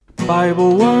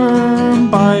Bible Worm,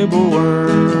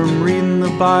 reading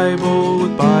the Bible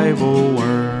with Bible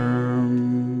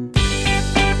Worm.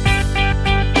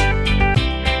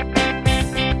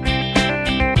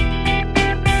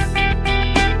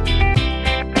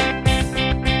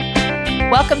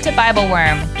 Welcome to Bible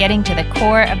Worm, getting to the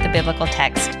core of the biblical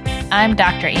text. I'm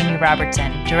Dr. Amy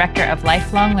Robertson, Director of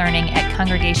Lifelong Learning at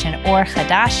Congregation Or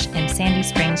Chadash in Sandy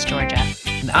Springs, Georgia.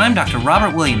 And I'm Dr.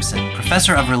 Robert Williamson,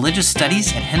 Professor of Religious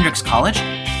Studies at Hendrix College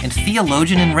and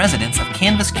Theologian in Residence of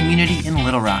Canvas Community in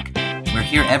Little Rock. We're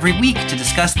here every week to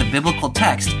discuss the biblical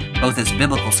text, both as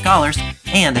biblical scholars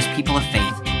and as people of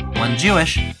faith, one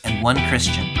Jewish and one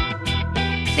Christian.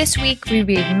 This week we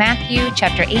read Matthew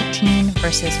chapter 18,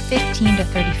 verses 15 to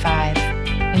 35.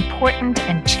 Important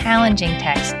and challenging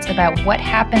texts about what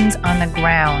happens on the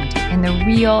ground in the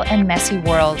real and messy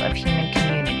world of human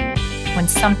community when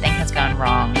something has gone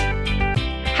wrong.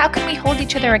 How can we hold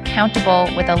each other accountable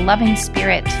with a loving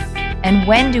spirit? And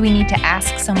when do we need to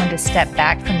ask someone to step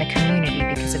back from the community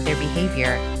because of their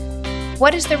behavior?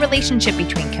 What is the relationship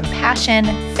between compassion,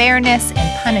 fairness,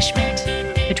 and punishment,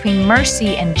 between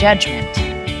mercy and judgment,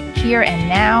 here and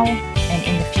now and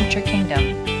in the future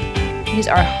kingdom? These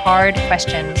are hard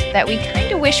questions that we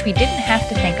kind of wish we didn't have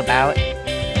to think about,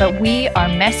 but we are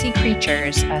messy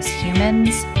creatures, us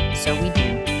humans, so we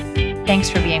do. Thanks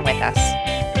for being with us.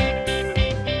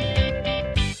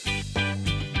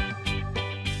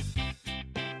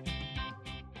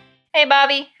 Hey,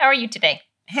 Bobby, how are you today?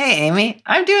 Hey, Amy.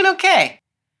 I'm doing okay.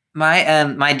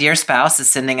 My dear spouse is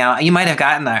sending out, you might have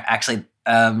gotten that actually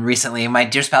recently, my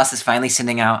dear spouse is finally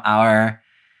sending out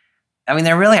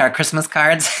there really are Christmas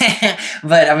cards,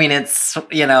 but it's,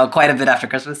 quite a bit after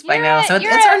Christmas by now. So it's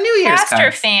our New Year's pastor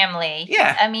cards. Family.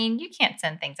 Yeah. You can't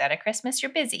send things out at Christmas.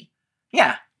 You're busy.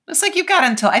 Yeah. It's like you've got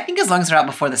until, I think as long as they're out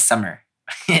before the summer,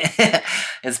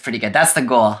 it's pretty good. That's the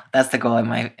goal. That's the goal in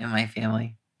my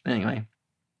family. Anyway.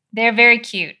 They're very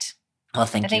cute. Well,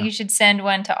 thank you. I think you should send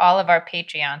one to all of our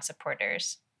Patreon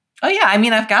supporters. Oh, yeah.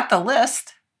 I've got the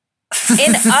list.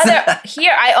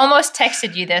 I almost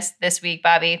texted you this week,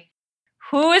 Bobby.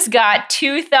 Who's got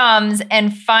 2 thumbs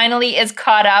and finally is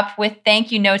caught up with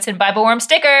thank you notes and Bible Worm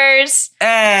stickers?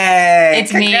 Hey,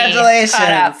 it's congratulations. Me.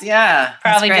 Caught up. Yeah.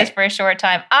 Probably just for a short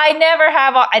time. I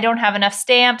don't have enough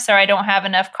stamps, or I don't have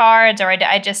enough cards, or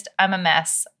I'm a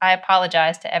mess. I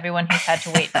apologize to everyone who's had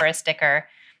to wait for a sticker.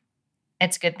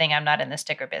 It's a good thing I'm not in the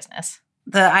sticker business.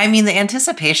 The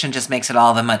anticipation just makes it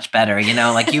all the much better. You've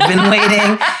been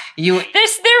waiting.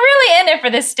 They're really in it for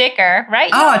the sticker,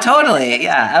 right? Oh, totally.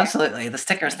 Yeah, absolutely. The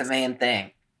sticker's the main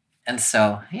thing. And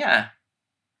so, yeah.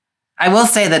 I will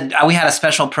say that we had a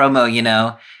special promo,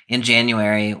 in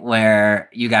January where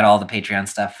you got all the Patreon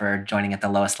stuff for joining at the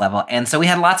lowest level. And so we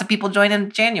had lots of people join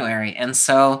in January. And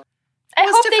so I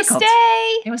hope difficult. They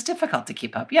stay. It was difficult to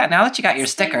keep up. Yeah, now that you got your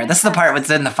sticker, this is the part that's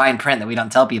in the fine print that we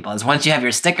don't tell people, is once you have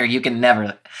your sticker, you can I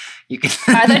thought you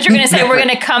were going to say we're going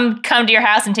to come to your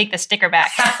house and take the sticker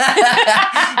back.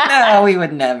 No, we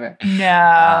would never.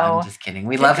 No. I'm just kidding.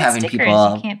 We love having stickers.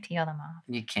 people. You can't peel them off.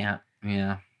 You can't.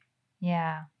 Yeah.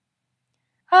 Yeah.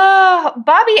 Oh,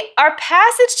 Bobby, our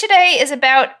passage today is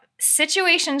about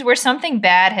situations where something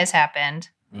bad has happened.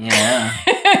 Yeah.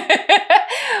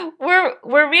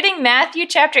 We're reading Matthew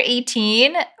chapter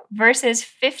 18, verses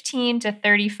 15 to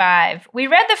 35. We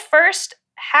read the first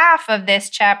half of this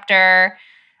chapter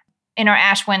in our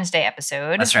Ash Wednesday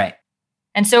episode. That's right.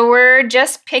 And so we're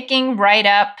just picking right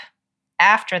up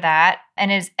after that.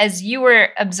 And as you were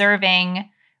observing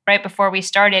right before we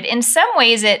started, in some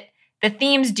ways the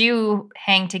themes do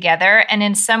hang together, and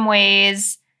in some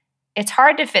ways it's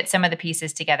hard to fit some of the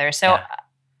pieces together. So yeah.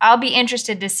 I'll be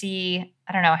interested to see,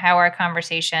 how our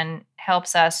conversation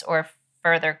helps us or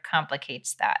further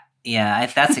complicates that. Yeah,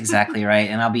 that's exactly right.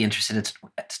 And I'll be interested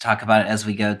to talk about it as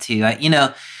we go too.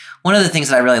 One of the things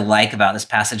that I really like about this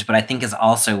passage, but I think is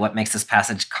also what makes this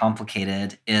passage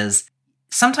complicated, is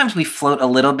sometimes we float a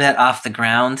little bit off the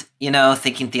ground,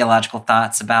 thinking theological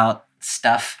thoughts about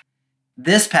stuff.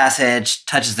 This passage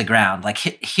touches the ground. Like,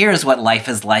 here's what life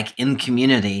is like in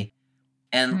community.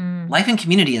 And life in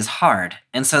community is hard.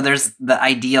 And so there's the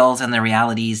ideals and the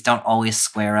realities don't always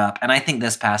square up. And I think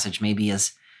this passage maybe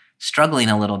is struggling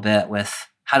a little bit with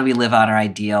how do we live out our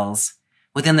ideals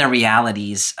within the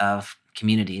realities of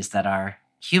communities that are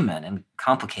human and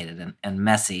complicated and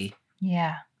messy.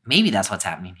 Yeah. Maybe that's what's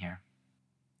happening here.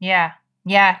 Yeah.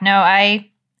 Yeah. No, I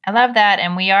love that.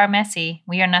 And we are messy.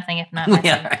 We are nothing if not messy.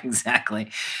 Yeah, exactly.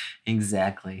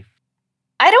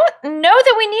 I don't know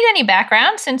that we need any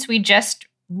background, since we just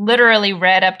literally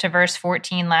read up to verse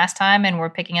 14 last time and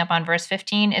we're picking up on verse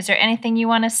 15. Is there anything you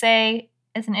want to say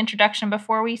as an introduction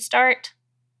before we start?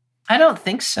 I don't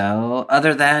think so.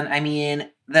 Other than, I mean,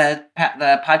 the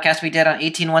podcast we did on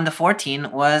 18:1 to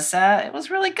 14 was it was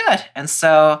really good. And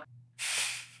so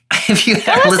if you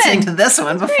are listening to this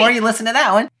one before you listen to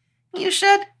that one, you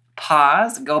should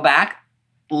pause, go back,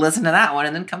 listen to that one,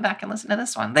 and then come back and listen to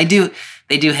this one. They do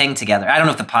hang together. I don't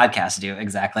know if the podcasts do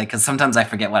exactly, because sometimes I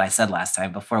forget what I said last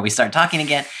time before we start talking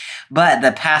again, but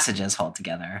the passages hold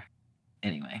together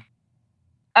anyway.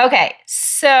 Okay,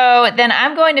 so then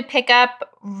I'm going to pick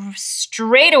up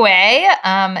straight away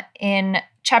in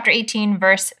chapter 18,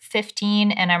 verse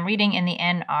 15, and I'm reading in the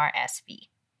NRSV.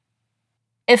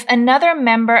 If another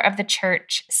member of the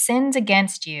church sins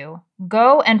against you,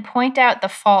 go and point out the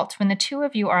fault when the two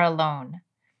of you are alone.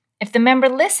 If the member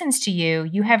listens to you,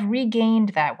 you have regained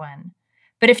that one.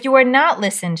 But if you are not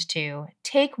listened to,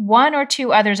 take one or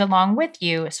two others along with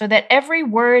you, so that every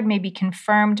word may be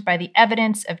confirmed by the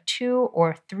evidence of 2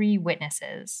 or 3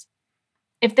 witnesses.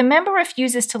 If the member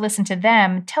refuses to listen to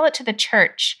them, tell it to the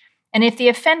church. And if the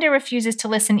offender refuses to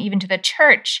listen even to the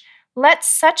church, let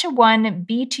such a one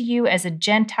be to you as a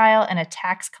Gentile and a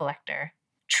tax collector.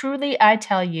 Truly, I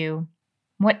tell you,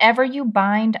 whatever you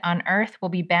bind on earth will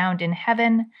be bound in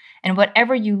heaven, and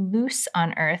whatever you loose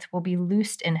on earth will be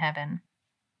loosed in heaven.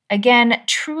 Again,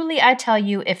 truly I tell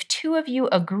you, if 2 of you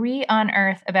agree on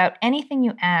earth about anything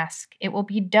you ask, it will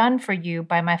be done for you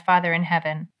by my Father in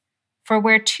heaven. For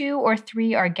where 2 or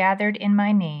 3 are gathered in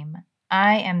my name,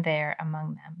 I am there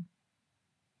among them.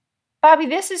 Bobby,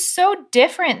 this is so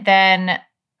different than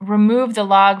remove the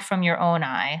log from your own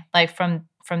eye, like from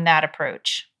that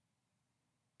approach.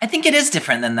 I think it is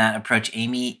different than that approach,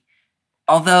 Amy.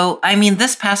 Although, I mean,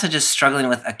 this passage is struggling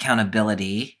with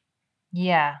accountability.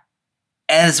 Yeah.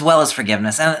 As well as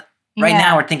forgiveness. And right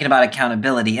now we're thinking about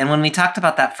accountability. And when we talked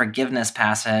about that forgiveness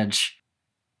passage,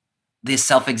 the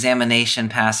self-examination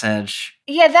passage.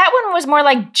 Yeah, that one was more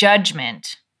like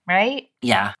judgment, right?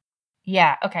 Yeah.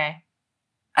 Yeah, okay.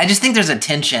 I just think there's a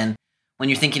tension when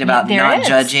you're thinking about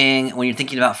judging, when you're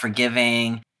thinking about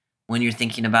forgiving, when you're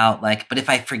thinking about like, but if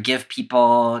I forgive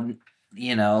people,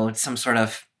 you know, some sort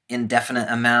of indefinite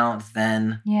amount,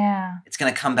 then it's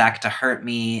going to come back to hurt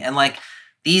me. And like,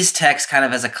 these texts kind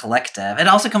of as a collective, it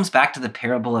also comes back to the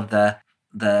parable of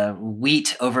the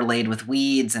wheat overlaid with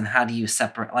weeds and how do you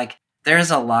separate, like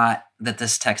there's a lot that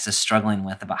this text is struggling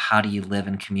with about how do you live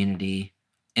in community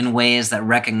in ways that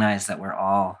recognize that we're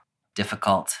all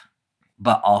difficult,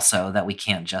 but also that we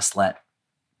can't just let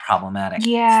problematic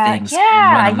things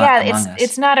run amok among us.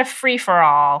 It's not a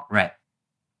free-for-all. Right.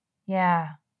 Yeah.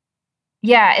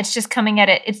 Yeah, it's just coming at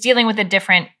it, it's dealing with a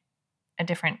different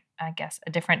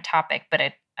topic, but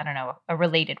a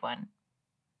related one.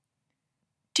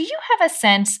 Do you have a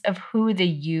sense of who the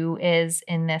you is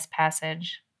in this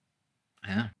passage?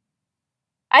 Yeah.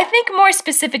 I think more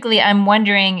specifically, I'm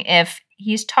wondering if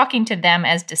he's talking to them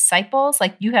as disciples,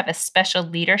 like you have a special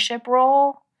leadership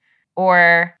role,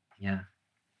 or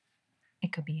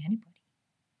it could be anybody.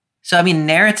 So, I mean,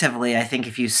 narratively, I think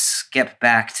if you skip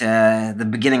back to the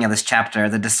beginning of this chapter,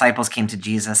 the disciples came to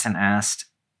Jesus and asked,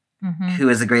 who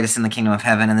is the greatest in the kingdom of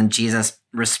heaven? And then Jesus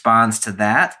responds to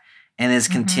that and is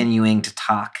continuing to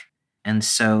talk. And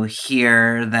so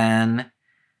here then,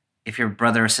 if your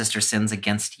brother or sister sins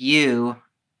against you,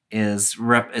 is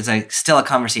still a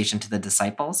conversation to the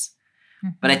disciples.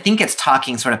 But I think it's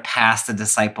talking sort of past the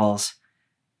disciples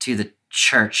to the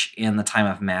church in the time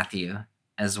of Matthew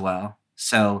as well.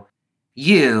 So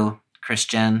you,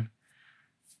 Christian,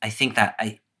 I think that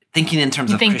thinking in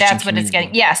terms of Christian Christian that's community. What it's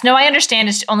getting. Yes. No, I understand.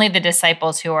 It's only the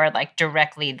disciples who are like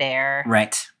directly there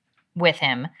with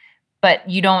him. But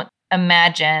you don't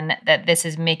imagine that this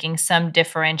is making some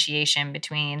differentiation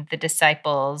between the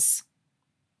disciples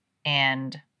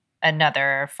and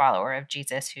another follower of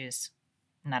Jesus who's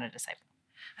not a disciple.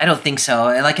 I don't think so.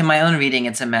 Like in my own reading,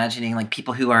 it's imagining like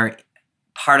people who are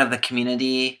part of the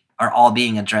community are all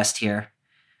being addressed here.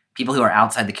 People who are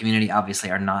outside the community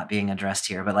obviously are not being addressed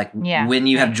here. But like when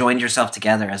you have joined yourself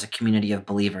together as a community of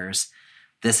believers,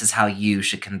 this is how you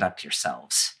should conduct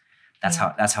yourselves. That's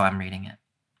how I'm reading it.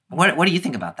 What do you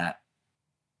think about that?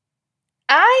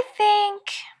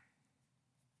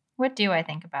 What do I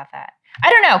think about that? I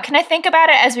don't know. Can I think about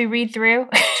it as we read through?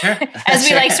 Sure. As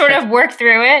we like sort of work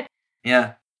through it?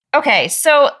 Yeah. Okay,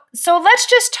 so let's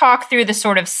just talk through the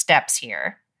sort of steps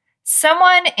here.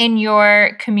 Someone in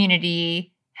your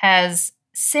community has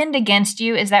sinned against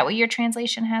you. Is that what your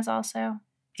translation has also?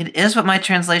 It is what my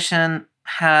translation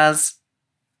has.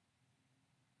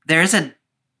 There is a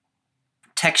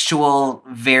textual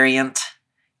variant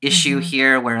issue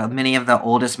here where many of the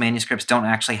oldest manuscripts don't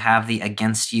actually have the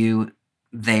against you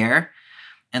there.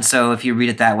 And so if you read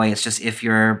it that way, it's just if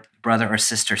your brother or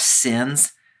sister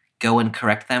sins go and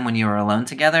correct them when you were alone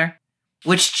together,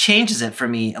 which changes it for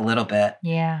me a little bit.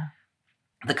 Yeah.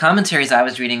 The commentaries I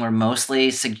was reading were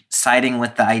mostly siding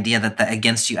with the idea that the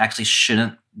against you actually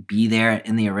shouldn't be there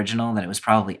in the original, that it was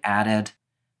probably added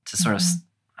to sort of,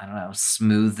 I don't know,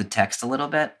 smooth the text a little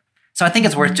bit. So I think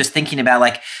it's worth just thinking about,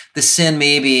 like, the sin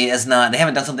maybe is not, they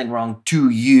haven't done something wrong to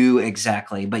you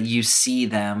exactly, but you see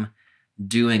them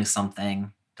doing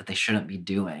something that they shouldn't be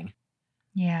doing.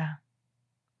 Yeah.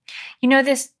 You know,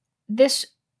 this,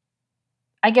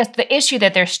 I guess the issue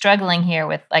that they're struggling here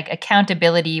with, like,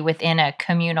 accountability within a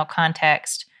communal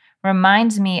context,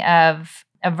 reminds me of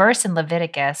a verse in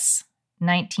Leviticus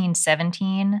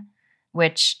 19:17,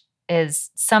 which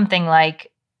is something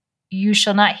like, "You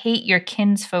shall not hate your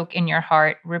kinsfolk in your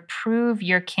heart, reprove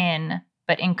your kin,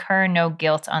 but incur no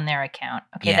guilt on their account."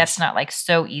 Okay, that's not like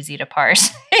so easy to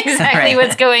parse exactly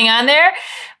what's going on there.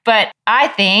 But I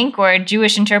think, or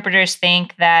Jewish interpreters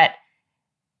think, that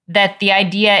the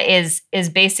idea is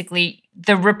basically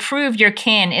the reprove your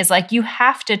kin is like you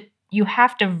have to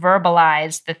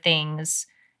verbalize the things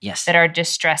that are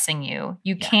distressing you.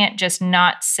 You can't just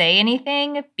not say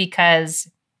anything, because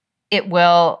it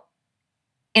will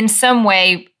in some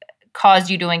way cause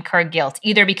you to incur guilt,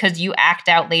 either because you act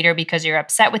out later because you're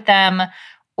upset with them,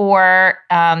 or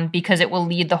because it will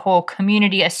lead the whole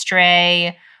community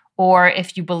astray, or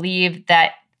if you believe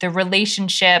that the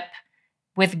relationship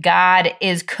with God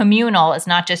is communal, it's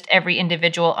not just every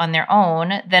individual on their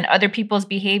own, then other people's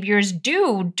behaviors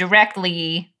do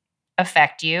directly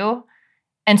affect you.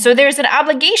 And so there's an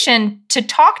obligation to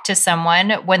talk to someone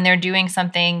when they're doing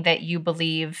something that you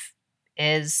believe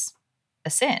is a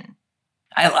sin.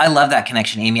 I love that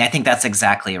connection, Amy. I think that's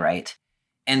exactly right.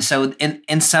 And so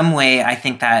in some way, I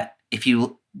think that if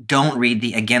you don't read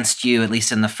the against you, at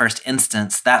least in the first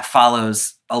instance, that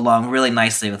follows along really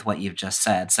nicely with what you've just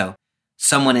said. So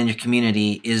someone in your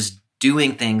community is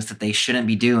doing things that they shouldn't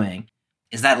be doing.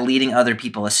 Is that leading other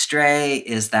people astray?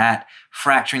 Is that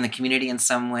fracturing the community in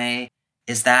some way?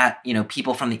 Is that,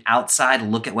 people from the outside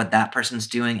look at what that person's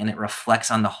doing and it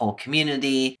reflects on the whole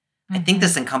community? I think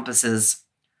this encompasses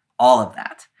all of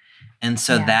that. And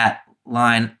so that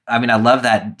line, I love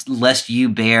that, lest you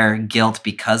bear guilt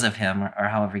because of him, or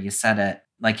however you said it.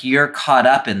 Like, you're caught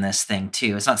up in this thing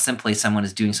too. It's not simply someone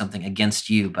is doing something against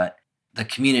you, but the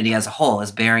community as a whole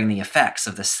is bearing the effects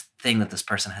of this thing that this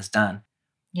person has done.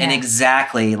 Yeah. And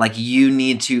exactly, like, you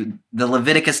need to, the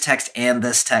Leviticus text and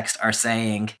this text are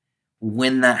saying,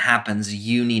 when that happens,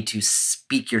 you need to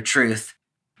speak your truth.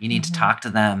 You need to talk to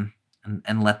them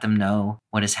and let them know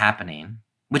what is happening,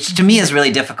 which to me is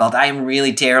really difficult. I am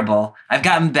really terrible. I've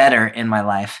gotten better in my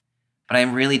life, but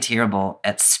I'm really terrible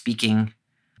at speaking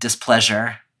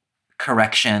displeasure,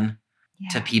 correction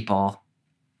to people.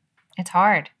 It's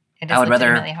hard. It is I would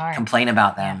rather hard. Complain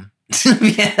about them.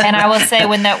 Yeah. And I will say,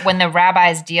 when the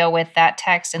rabbis deal with that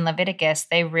text in Leviticus,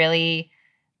 they wind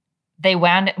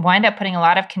up putting a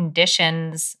lot of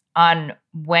conditions on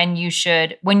when you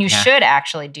should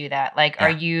actually do that. Like, are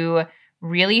you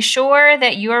really sure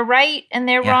that you're right and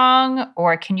they're wrong?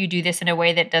 Or can you do this in a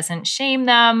way that doesn't shame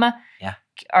them? Yeah.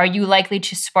 Are you likely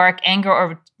to spark anger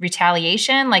or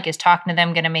retaliation? Like, is talking to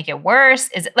them going to make it worse?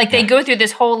 Is it, like, they go through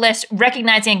this whole list,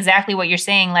 recognizing exactly what you're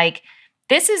saying. Like,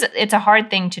 it's a hard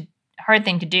thing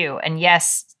to do. And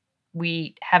yes,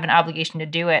 we have an obligation to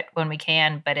do it when we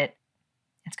can, but it's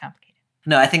complicated.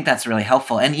 No, I think that's really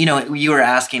helpful. And, you were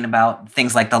asking about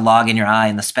things like the log in your eye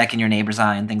and the speck in your neighbor's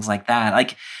eye and things like that.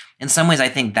 Like, in some ways, I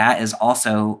think that is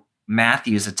also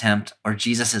Matthew's attempt, or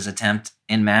Jesus's attempt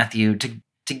in Matthew, to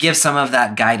give some of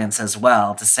that guidance as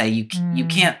well, to say you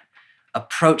can't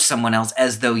approach someone else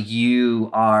as though you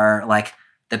are like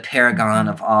the paragon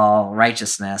of all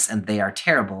righteousness and they are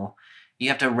terrible. You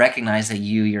have to recognize that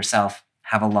you yourself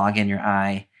have a log in your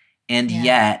eye, and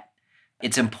yet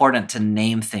it's important to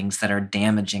name things that are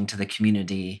damaging to the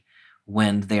community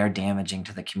when they are damaging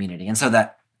to the community. And so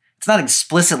that it's not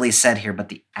explicitly said here, but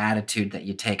the attitude that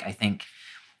you take, I think,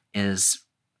 is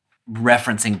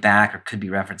referencing back, or could be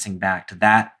referencing back to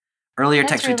that earlier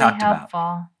text we talked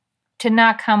about. To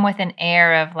not come with an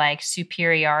air of like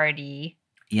superiority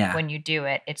when you do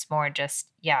it. It's more just,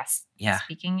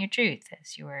 speaking your truth,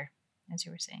 as you were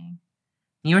saying.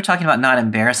 You were talking about not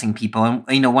embarrassing people.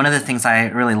 And, one of the things I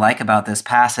really like about this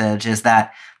passage is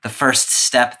that the first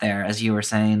step there, as you were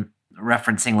saying,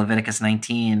 referencing Leviticus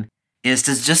 19, is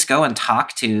to just go and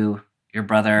talk to your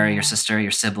brother, your sister,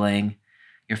 your sibling,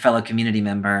 your fellow community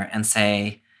member, and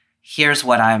say, here's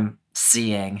what I'm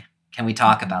seeing. Can we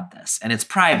talk about this? And it's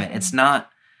private. It's not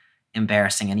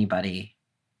embarrassing anybody.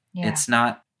 Yeah. It's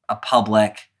not a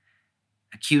public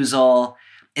accusal.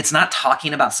 it's not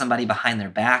talking about somebody behind their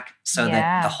back so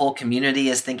that the whole community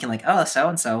is thinking like, oh,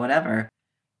 so-and-so, whatever.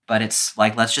 But it's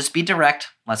like, let's just be direct.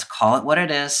 Let's call it what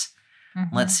it is.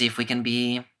 Mm-hmm. Let's see if we can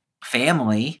be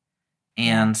family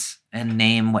and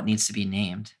name what needs to be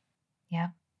named. Yeah.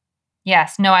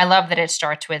 Yes. No, I love that it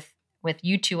starts with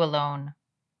you two alone.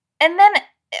 And then,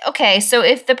 okay, so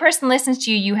if the person listens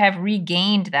to you, you have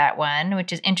regained that one,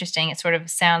 which is interesting. It sort of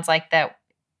sounds like that.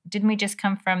 Didn't we just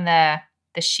come from the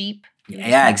sheep?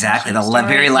 Yeah, exactly. The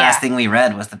very last thing we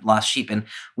read was the lost sheep, and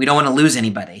we don't want to lose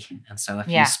anybody. And so if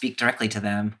you speak directly to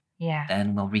them,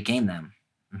 then we'll regain them.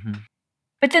 Mm-hmm.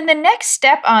 But then the next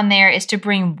step on there is to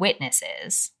bring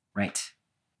witnesses. Right.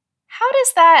 How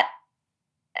does that,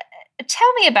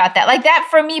 tell me about that. Like that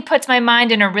for me puts my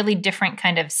mind in a really different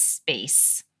kind of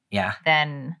space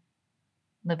than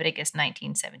Leviticus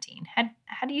 19:17.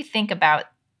 How do you think about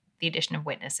the addition of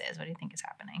witnesses? What do you think is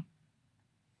happening?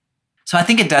 So I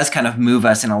think it does kind of move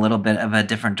us in a little bit of a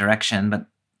different direction, but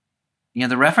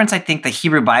the reference, I think the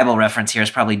Hebrew Bible reference here is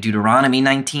probably Deuteronomy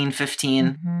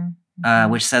 19:15,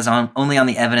 which says only on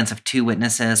the evidence of 2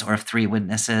 witnesses or of 3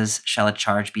 witnesses shall a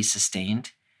charge be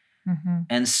sustained. Mm-hmm.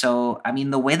 And so, I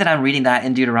mean, the way that I'm reading that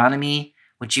in Deuteronomy,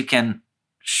 which you can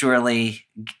surely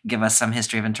give us some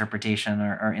history of interpretation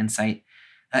or insight,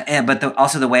 but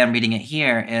also the way I'm reading it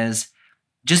here is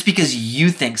just because you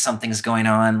think something's going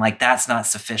on, like that's not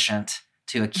sufficient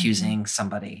to accusing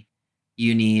somebody.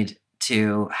 You need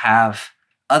to have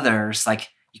others, like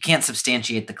you can't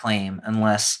substantiate the claim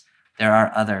unless there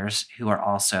are others who are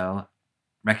also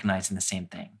recognizing the same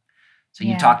thing. So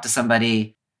you talk to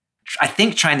somebody, I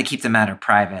think trying to keep the matter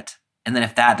private. And then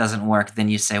if that doesn't work, then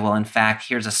you say, well, in fact,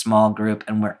 here's a small group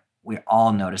and we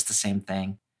all notice the same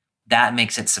thing. That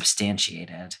makes it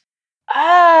substantiated.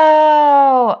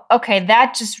 Oh, okay.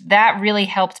 That really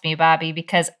helped me, Bobby,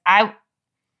 because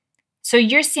so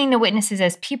you're seeing the witnesses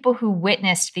as people who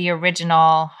witnessed the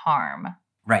original harm.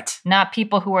 Right. Not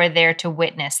people who are there to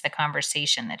witness the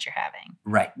conversation that you're having.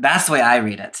 Right. That's the way I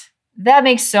read it. That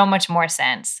makes so much more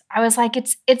sense. I was like,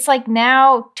 it's like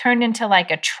now turned into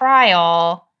like a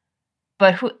trial,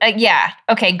 but who?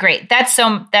 Okay, great. That's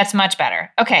much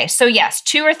better. Okay, so yes,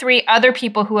 2 or 3 other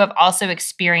people who have also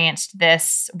experienced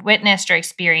this, witnessed or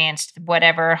experienced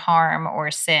whatever harm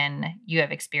or sin you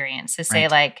have experienced. To say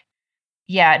like,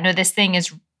 no, this thing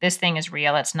is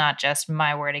real. It's not just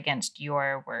my word against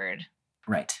your word.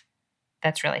 Right.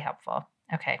 That's really helpful.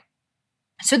 Okay.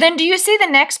 So then, do you see the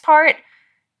next part?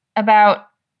 About,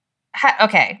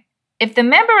 if the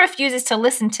member refuses to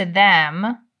listen to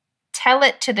them, tell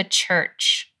it to the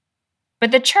church.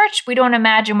 But the church, we don't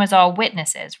imagine, was all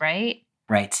witnesses, right?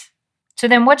 Right. So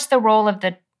then what's the role of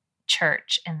the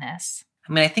church in this?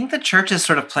 I mean, I think the church is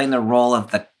sort of playing the role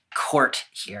of the court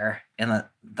here in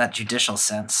that judicial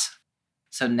sense.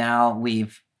 So now we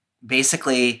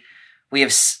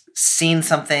have seen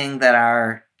something that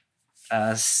our,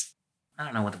 I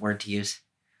don't know what the word to use.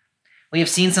 We have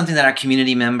seen something that our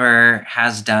community member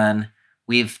has done.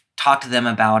 We've talked to them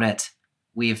about it.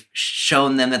 We've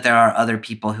shown them that there are other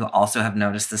people who also have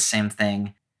noticed the same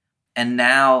thing. And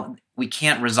now we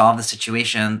can't resolve the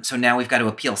situation. So now we've got to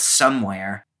appeal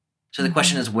somewhere. So the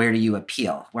question is, where do you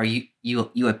appeal? Where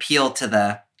you appeal to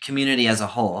the community as a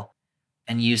whole.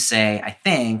 And you say, I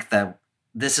think that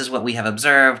this is what we have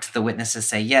observed. The witnesses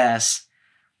say yes.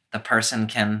 The person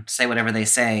can say whatever they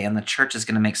say. And the church is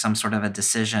going to make some sort of a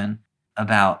decision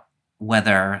about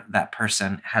whether that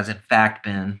person has in fact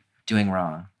been doing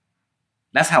wrong.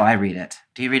 That's how I read it.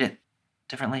 Do you read it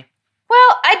differently?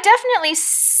 Well, I definitely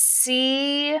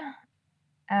see,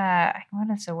 what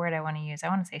is the word I want to use? I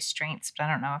want to say strengths, but I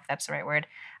don't know if that's the right word.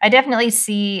 I definitely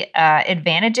see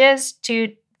advantages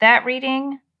to that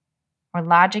reading or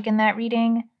logic in that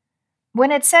reading.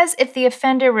 When it says if the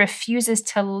offender refuses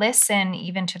to listen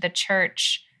even to the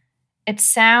church, it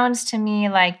sounds to me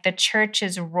like the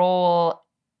church's role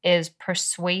is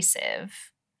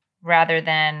persuasive rather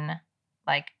than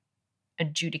like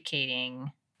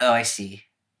adjudicating. Oh, I see.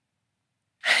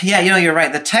 Yeah, you're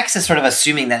right. The text is sort of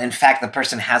assuming that, in fact, the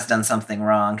person has done something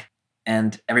wrong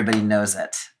and everybody knows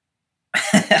it.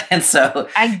 And so...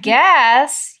 I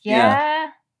guess, yeah.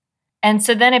 And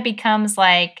so then it becomes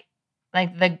like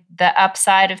the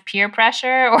upside of peer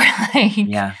pressure or like...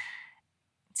 Yeah.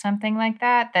 Something like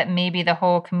that maybe the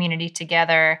whole community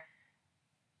together,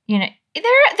 there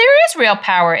is real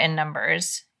power in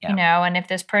numbers, and if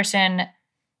this person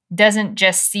doesn't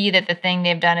just see that the thing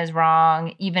they've done is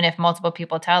wrong, even if multiple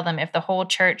people tell them, if the whole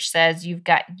church says you've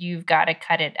got to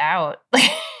cut it out,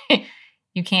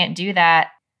 you can't do that,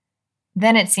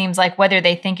 then it seems like whether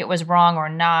they think it was wrong or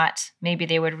not, maybe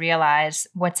they would realize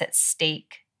what's at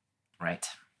stake. Right.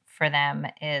 for them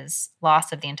is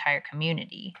loss of the entire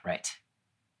community. Right.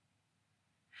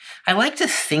 I like to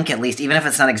think, at least, even if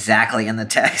it's not exactly in the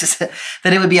text,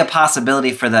 that it would be a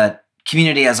possibility for the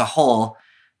community as a whole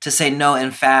to say, no, in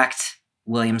fact,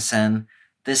 Williamson,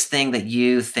 this thing that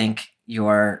you think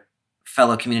your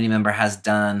fellow community member has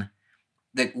done,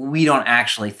 that we don't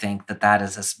actually think that that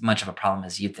is as much of a problem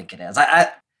as you think it is.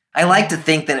 I like to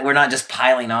think that we're not just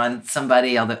piling on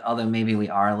somebody, although maybe we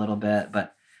are a little bit,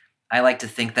 but I like to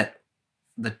think that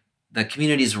the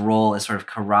community's role is sort of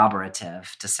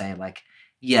corroborative to say, like,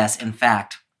 yes, in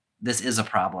fact, this is a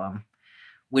problem,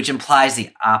 which implies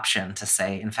the option to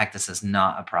say, in fact, this is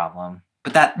not a problem.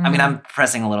 But that, I mean, I'm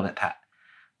pressing a little bit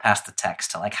past the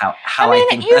text to like how I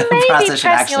think the process should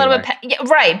actually work.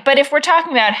 Right. But if we're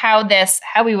talking about how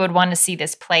we would want to see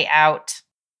this play out,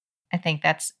 I think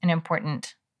that's an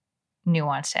important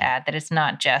nuance to add, that it's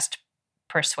not just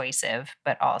persuasive,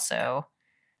 but also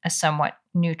a somewhat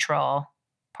neutral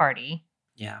party.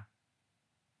 Yeah.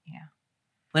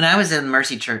 When I was in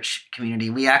Mercy Church community,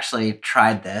 we actually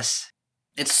tried this.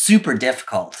 It's super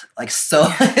difficult, like it's so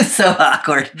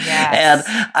awkward. Yes.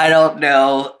 And I don't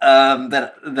know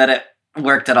that it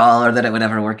worked at all or that it would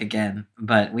ever work again.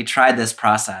 But we tried this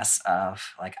process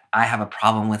of like, I have a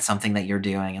problem with something that you're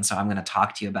doing, and so I'm going to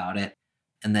talk to you about it.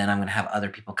 And then I'm going to have other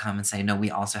people come and say, no,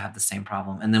 we also have the same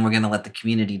problem. And then we're going to let the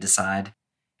community decide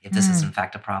if this is in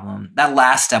fact a problem. That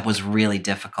last step was really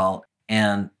difficult.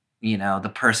 And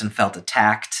the person felt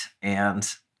attacked, and,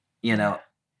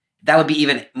 that would be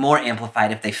even more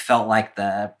amplified if they felt like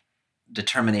the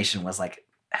determination was like,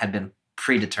 had been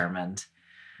predetermined.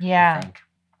 Yeah. I think.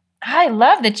 I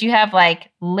love that you have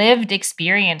like lived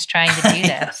experience trying to do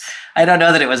this. I don't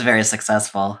know that it was very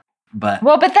successful, but.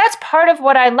 Well, but that's part of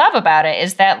what I love about it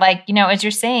is that, like, as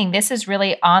you're saying, this is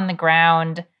really on the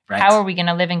ground. Right. How are we going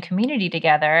to live in community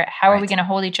together? How are we going to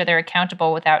hold each other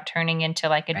accountable without turning into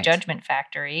like a judgment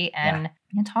factory? And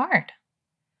it's hard.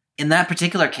 In that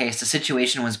particular case, the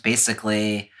situation was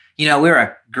basically, we were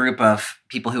a group of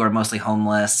people who are mostly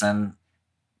homeless and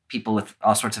people with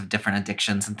all sorts of different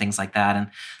addictions and things like that.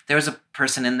 And there was a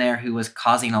person in there who was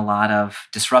causing a lot of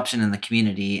disruption in the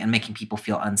community and making people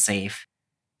feel unsafe.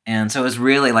 And so it was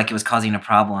really like it was causing a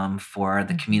problem for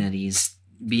the communities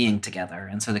being together.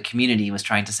 And so the community was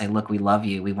trying to say, look, we love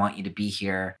you. We want you to be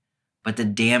here. But the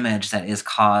damage that is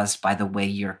caused by the way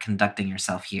you're conducting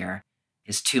yourself here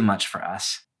is too much for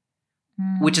us.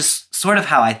 Which is sort of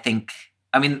how I think,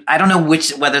 I mean, I don't know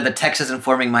whether the text is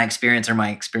informing my experience or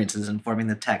my experience is informing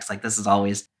the text. Like, this is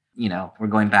always, we're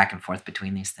going back and forth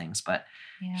between these things. But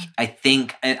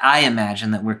I imagine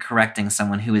that we're correcting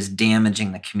someone who is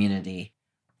damaging the community,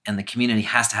 and the community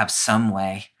has to have some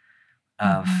way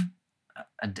of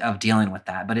dealing with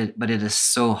that. But it is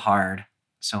so hard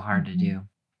to do.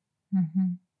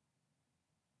 Mm-hmm.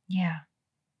 Yeah.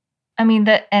 I mean,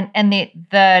 the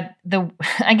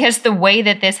I guess the way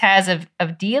that this has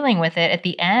of dealing with it at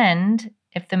the end,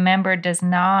 if the member does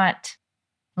not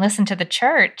listen to the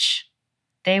church,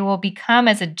 they will become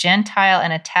as a Gentile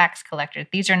and a tax collector.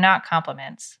 These are not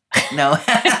compliments. No,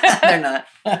 they're not.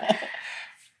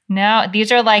 No,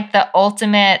 these are like the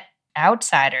ultimate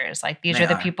outsiders. Like, these are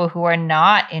the people who are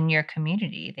not in your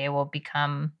community. They will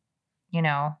become,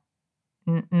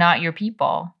 not your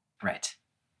people. Right.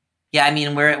 Yeah, I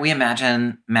mean, we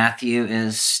imagine Matthew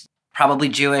is probably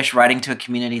Jewish, writing to a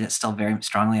community that still very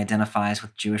strongly identifies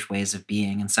with Jewish ways of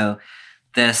being. And so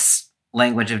this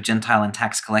language of Gentile and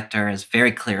tax collector is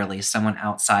very clearly someone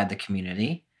outside the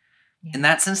community. Yeah. In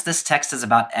that sense, this text is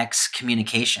about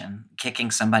excommunication, kicking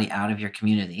somebody out of your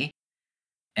community.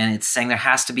 And it's saying there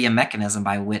has to be a mechanism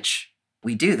by which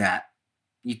we do that.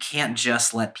 You can't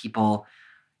just let people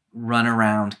run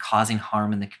around causing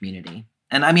harm in the community.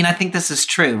 And I mean, I think this is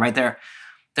true, right? There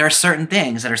are certain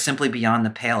things that are simply beyond the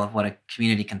pale of what a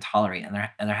community can tolerate, and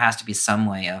there has to be some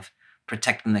way of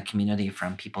protecting the community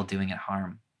from people doing it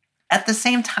harm. At the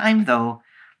same time, though,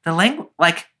 the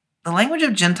language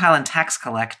of Gentile and tax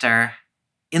collector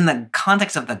in the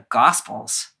context of the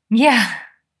Gospels. Yeah.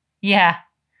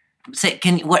 Say,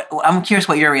 I'm curious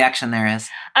what your reaction there is.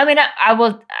 I mean, I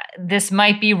will. This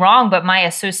might be wrong, but my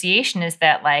association is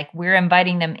that like we're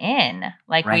inviting them in,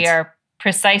 like we are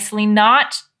precisely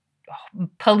not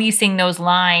policing those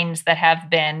lines that have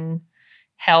been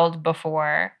held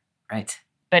before. Right.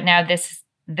 But now this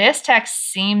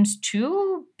text seems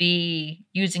to be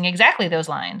using exactly those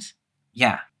lines.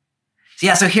 Yeah.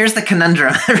 So here's the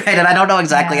conundrum, right? And I don't know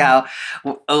exactly how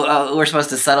we're supposed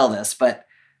to settle this, but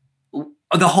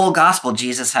the whole gospel,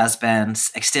 Jesus has been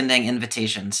extending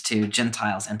invitations to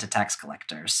Gentiles and to tax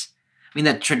collectors. I mean,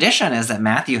 the tradition is that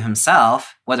Matthew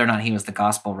himself, whether or not he was the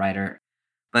gospel writer,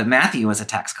 but Matthew was a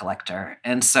tax collector.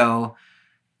 And so,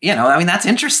 I mean, that's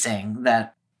interesting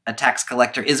that a tax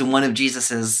collector is one of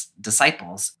Jesus's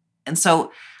disciples. And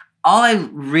so all I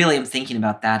really am thinking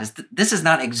about that is that this is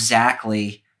not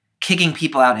exactly kicking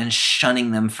people out and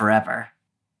shunning them forever.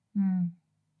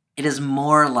 It is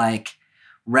more like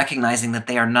recognizing that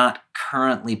they are not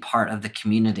currently part of the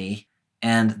community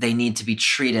and they need to be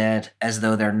treated as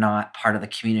though they're not part of the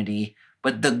community.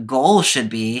 But the goal should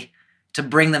be to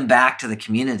bring them back to the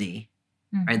community,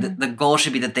 right? The goal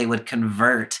should be that they would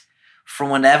convert from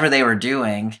whatever they were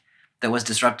doing that was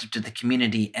disruptive to the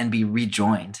community and be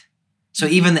rejoined. So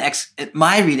even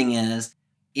my reading is,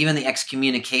 even the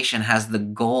excommunication has the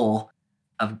goal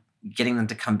of getting them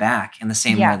to come back in the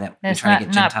same way that we try to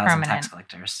get Gentiles and tax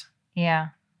collectors. Yeah.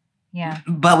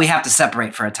 But we have to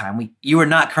separate for a time. You are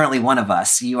not currently one of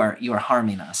us. You are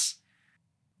harming us.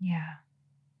 Yeah.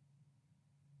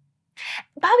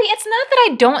 Bobby, it's not that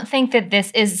I don't think that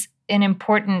this is an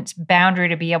important boundary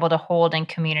to be able to hold in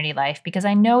community life, because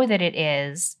I know that it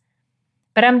is,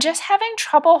 but I'm just having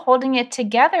trouble holding it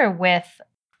together with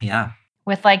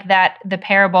like that, the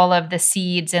parable of the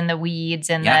seeds and the weeds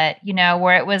and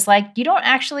where it was like, you don't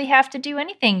actually have to do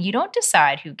anything. You don't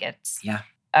decide who gets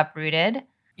uprooted.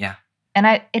 Yeah.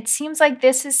 And it seems like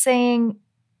this is saying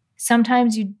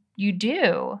sometimes you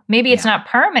do. Maybe it's not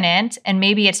permanent, and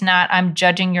maybe it's not, I'm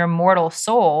judging your mortal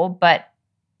soul, but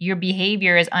your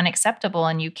behavior is unacceptable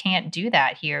and you can't do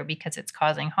that here because it's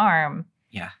causing harm.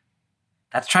 Yeah.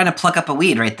 That's trying to pluck up a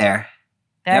weed right there.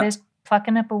 That is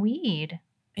plucking up a weed.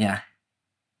 Yeah.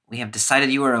 We have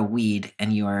decided you are a weed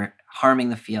and you are harming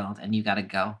the field and you got to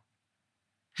go.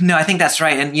 No, I think that's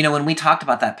right. And, when we talked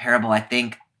about that parable, I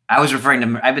think I've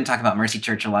been talking about Mercy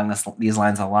Church along these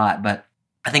lines a lot, but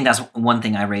I think that's one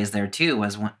thing I raised there too,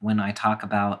 was when I talk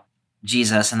about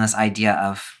Jesus and this idea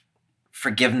of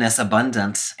forgiveness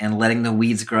abundant and letting the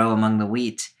weeds grow among the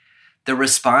wheat. The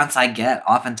response I get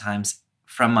oftentimes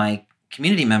from my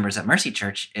community members at Mercy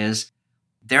Church is,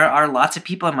 there are lots of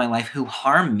people in my life who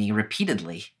harm me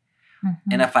repeatedly.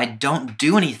 And if I don't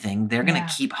do anything, they're going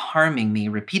to keep harming me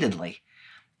repeatedly.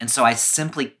 And so I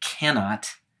simply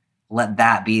cannot let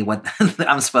that be what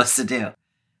I'm supposed to do.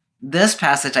 This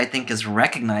passage, I think, is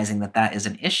recognizing that is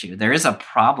an issue. There is a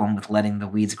problem with letting the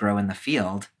weeds grow in the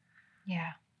field.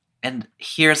 Yeah. And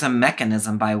here's a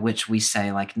mechanism by which we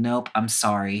say, like, nope, I'm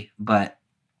sorry, but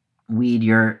weed,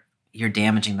 you're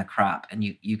damaging the crop and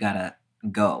you got to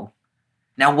go.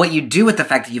 Now, what you do with the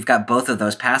fact that you've got both of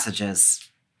those passages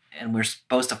and we're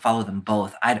supposed to follow them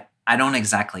both, I don't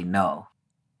exactly know.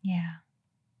 Yeah.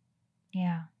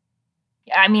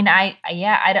 I mean, I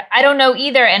don't know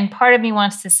either. And part of me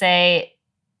wants to say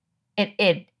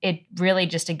it really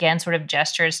just, again, sort of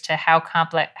gestures to how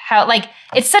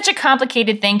it's such a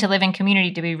complicated thing to live in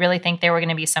community. Do we really think there were going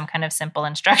to be some kind of simple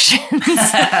instructions?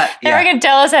 They were going to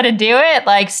tell us how to do it?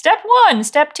 Like step 1,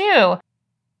 step 2.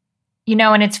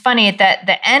 And it's funny at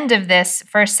the end of this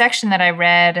first section that I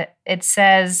read, it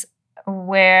says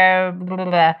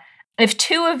if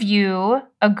 2 of you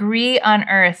agree on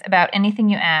earth about anything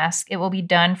you ask, it will be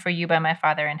done for you by my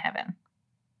Father in heaven.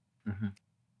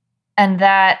 And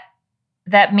that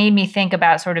made me think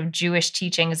about sort of Jewish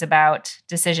teachings about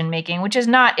decision making, which is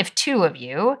not if 2 of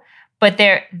you, but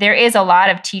there is a lot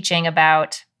of teaching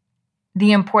about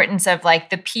the importance of like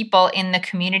the people in the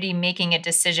community making a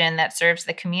decision that serves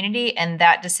the community, and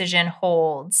that decision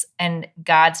holds, and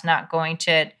God's not going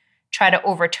to try to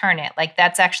overturn it. Like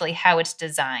that's actually how it's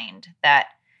designed, that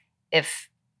if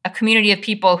a community of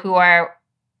people who are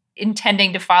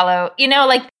intending to follow,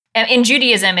 like in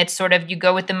Judaism, it's sort of, you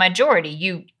go with the majority,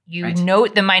 you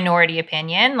note the minority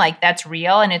opinion, like that's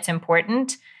real and it's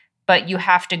important, but you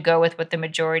have to go with what the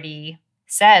majority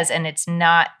says. And it's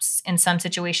not, in some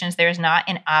situations, there's not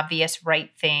an obvious right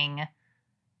thing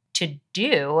to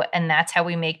do. And that's how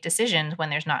we make decisions when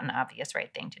there's not an obvious right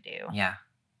thing to do. Yeah.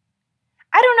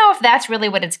 I don't know if that's really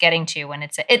what it's getting to when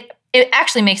it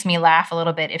actually makes me laugh a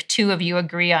little bit. If 2 of you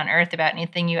agree on earth about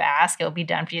anything you ask, it'll be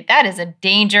done for you. That is a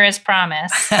dangerous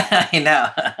promise. I know.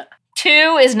 2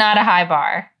 is not a high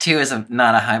bar. 2 is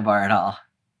not a high bar at all.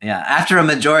 Yeah. After a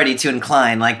majority to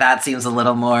incline, like that seems a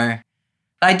little more.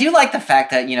 I do like the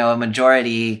fact that, a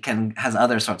majority has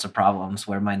other sorts of problems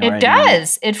where minority. It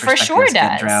does. It for sure does.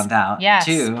 Get drowned out yes.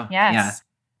 too. Yes. Yeah.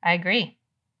 I agree.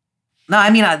 No, I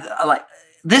mean, I like.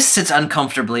 This sits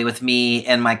uncomfortably with me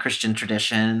and my Christian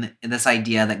tradition, this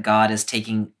idea that God is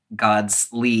taking God's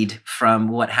lead from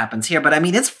what happens here. But I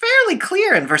mean, it's fairly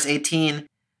clear in verse 18,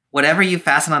 whatever you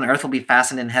fasten on earth will be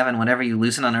fastened in heaven. Whatever you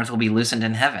loosen on earth will be loosened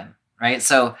in heaven, right?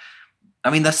 So,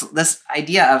 I mean, this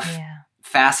idea of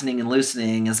fastening and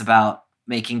loosening is about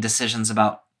making decisions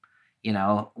about,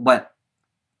 what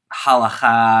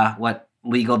halakha, what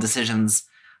legal decisions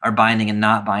are binding and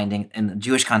not binding in the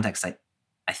Jewish context,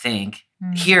 I think.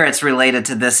 Here it's related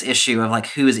to this issue of like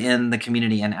who's in the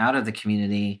community and out of the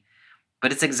community.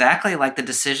 But it's exactly like the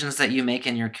decisions that you make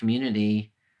in your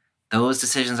community, those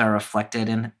decisions are reflected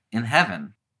in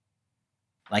heaven.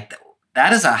 Like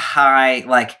that is a high,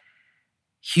 like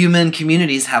human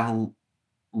communities have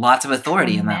lots of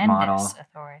authority in that model.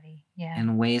 Authority, yeah.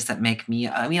 In ways that make me,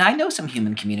 I know some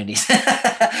human communities.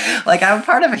 Like I'm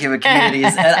part of a human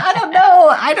communities and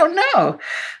I don't know.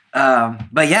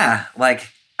 But yeah, like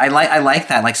I like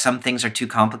that. Like some things are too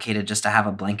complicated just to have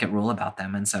a blanket rule about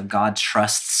them. And so God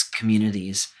trusts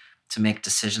communities to make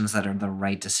decisions that are the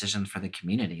right decision for the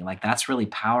community. Like that's really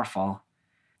powerful,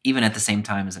 even at the same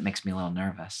time as it makes me a little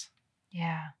nervous.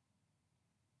 Yeah.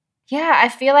 Yeah, I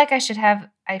feel like I should have,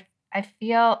 I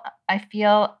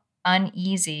feel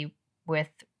uneasy with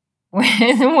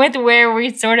where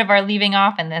we sort of are leaving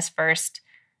off in this first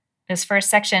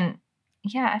section.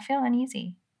 Yeah, I feel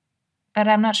uneasy, but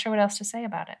I'm not sure what else to say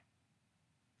about it.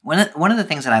 One of the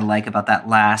things that I like about that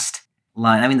last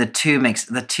line,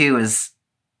 the two is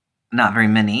not very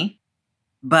many,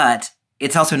 but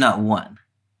it's also not one.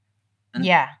 And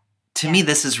to me,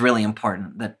 this is really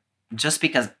important, that just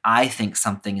because I think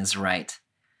something is right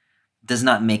does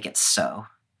not make it so.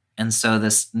 And so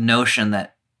this notion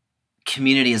that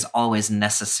community is always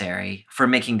necessary for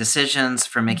making decisions,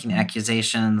 for making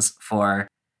accusations, for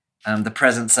the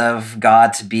presence of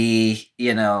God to be,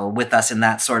 with us in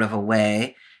that sort of a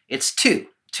way. It's two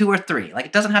or three. Like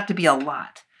it doesn't have to be a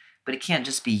lot, but it can't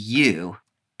just be you.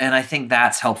 And I think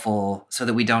that's helpful so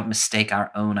that we don't mistake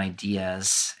our own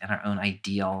ideas and our own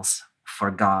ideals for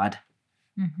God.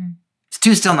 Mm-hmm.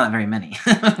 Two still not very many,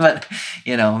 but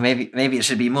maybe it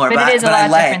should be more. But it is a lot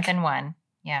different than one.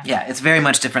 Yeah. Yeah, it's very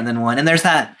much different than one. And there's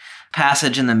that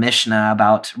passage in the Mishnah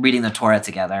about reading the Torah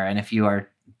together. And if you are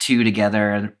two together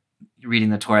and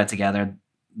reading the Torah together,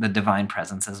 the divine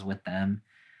presence is with them.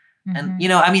 Mm-hmm.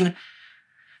 And,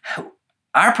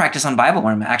 our practice on Bible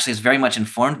Worm actually is very much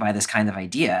informed by this kind of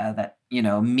idea that,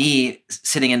 me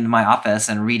sitting in my office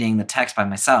and reading the text by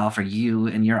myself, or you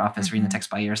in your office reading the text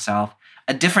by yourself,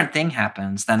 a different thing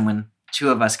happens than when two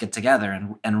of us get together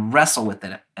and wrestle with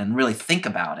it and really think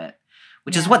about it,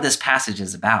 which is what this passage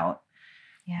is about,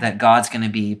 that God's going to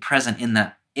be present in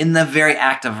the very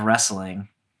act of wrestling.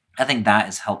 I think that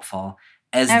is helpful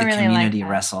as the community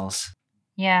wrestles.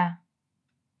 Yeah.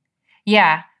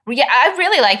 Yeah. Yeah, I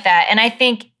really like that. And I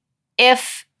think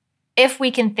if we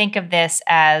can think of this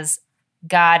as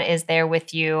God is there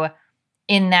with you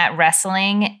in that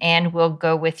wrestling and will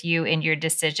go with you in your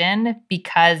decision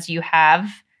because you have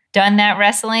done that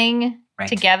wrestling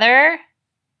together,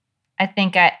 I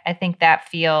think that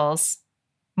feels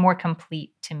more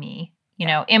complete to me.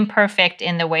 Imperfect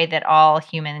in the way that all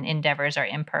human endeavors are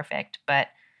imperfect, but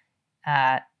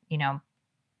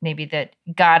maybe that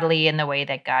godly in the way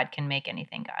that God can make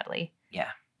anything godly. Yeah.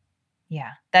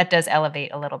 Yeah. That does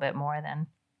elevate a little bit more than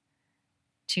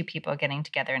two people getting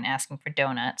together and asking for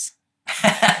donuts.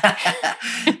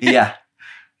 Yeah.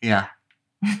 Yeah.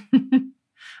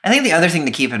 I think the other thing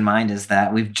to keep in mind is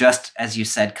that we've just, as you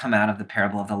said, come out of the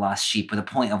parable of the lost sheep, with a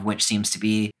point of which seems to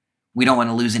be we don't want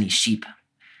to lose any sheep.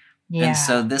 Yeah. And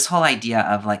so this whole idea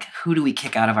of like, who do we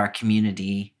kick out of our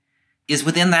community is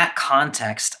within that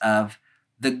context of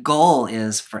the goal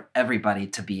is for everybody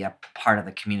to be a part of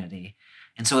the community.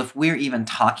 And so if we're even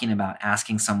talking about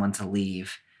asking someone to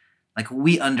leave, like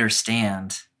we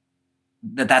understand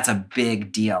that that's a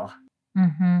big deal.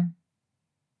 Mm-hmm.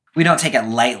 We don't take it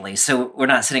lightly. So we're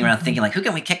not sitting around thinking like, who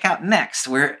can we kick out next?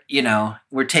 We're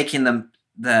taking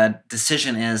the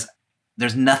decision is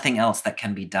there's nothing else that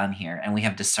can be done here. And we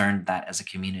have discerned that as a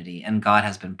community. And God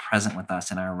has been present with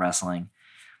us in our wrestling.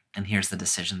 And here's the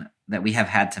decision that we have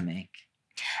had to make.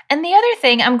 And the other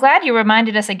thing, I'm glad you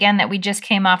reminded us again that we just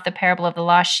came off the parable of the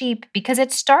lost sheep, because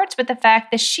it starts with the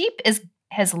fact the sheep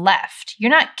has left.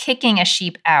 You're not kicking a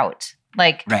sheep out.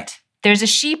 Like, there's a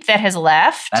sheep that has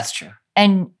left. That's true.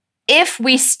 And if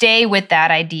we stay with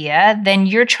that idea, then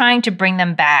you're trying to bring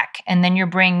them back, and then you're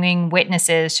bringing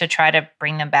witnesses to try to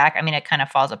bring them back. I mean, it kind of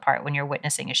falls apart when you're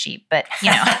witnessing a sheep, but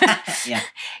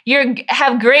you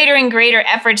have greater and greater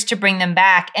efforts to bring them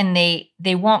back, and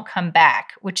they won't come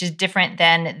back, which is different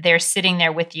than they're sitting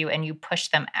there with you and you push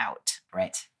them out.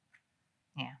 Right.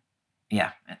 Yeah.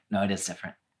 Yeah. No, it is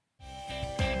different.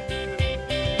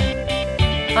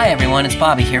 Hi, everyone. It's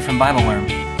Bobby here from Bible Worm.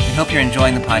 We hope you're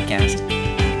enjoying the podcast.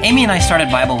 Amy and I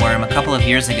started Bible Worm a couple of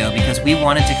years ago because we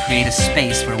wanted to create a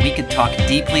space where we could talk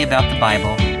deeply about the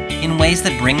Bible in ways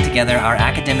that bring together our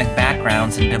academic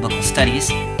backgrounds in biblical studies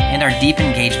and our deep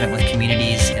engagement with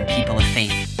communities and people of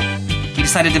faith. We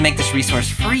decided to make this resource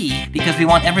free because we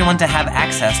want everyone to have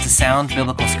access to sound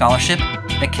biblical scholarship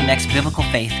that connects biblical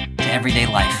faith to everyday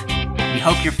life. We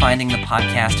hope you're finding the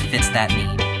podcast fits that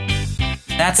need.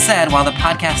 That said, while the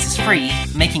podcast is free,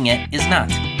 making it is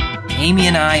not. Amy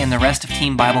and I and the rest of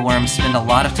Team Bible Worms spend a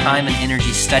lot of time and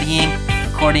energy studying,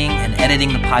 recording, and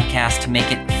editing the podcast to make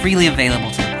it freely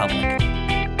available to the public.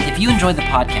 If you enjoyed the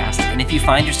podcast, and if you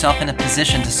find yourself in a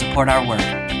position to support our work,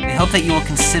 we hope that you will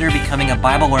consider becoming a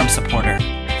Bible Worm supporter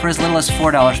for as little as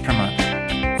 $4 per month.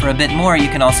 For a bit more, you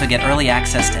can also get early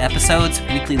access to episodes,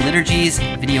 weekly liturgies,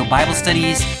 video Bible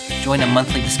studies, join a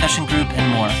monthly discussion group,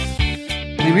 and more.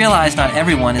 We realize not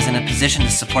everyone is in a position to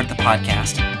support the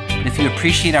podcast, but if you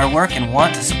appreciate our work and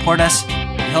want to support us,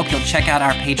 we hope you'll check out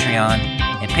our Patreon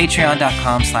at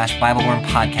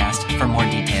patreon.com/BibleWormPodcast for more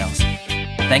details.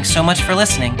 Thanks so much for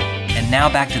listening, and now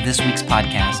back to this week's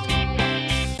podcast.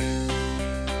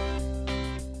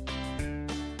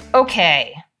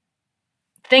 Okay.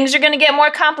 Things are going to get more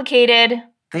complicated.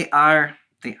 They are.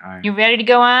 You ready to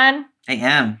go on? I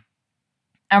am.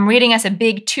 I'm reading us a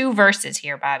big 2 verses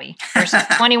here, Bobby. Verses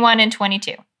 21 and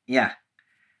 22. Yeah.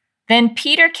 Then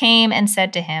Peter came and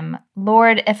said to him,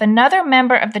 Lord, if another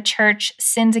member of the church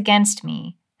sins against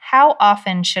me, how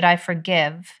often should I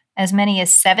forgive? As many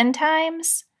as 7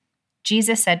 times?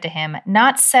 Jesus said to him,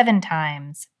 not 7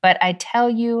 times, but I tell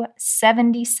you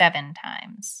 77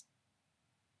 times.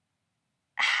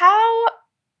 How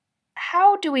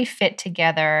do we fit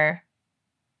together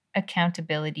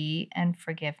accountability and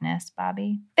forgiveness,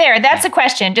 Bobby? That's a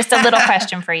question, just a little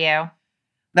question for you.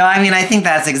 No, I mean, I think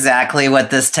that's exactly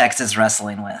what this text is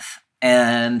wrestling with.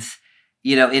 And,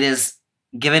 it is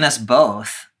giving us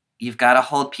both. You've got to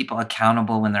hold people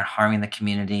accountable when they're harming the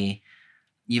community.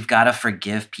 You've got to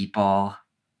forgive people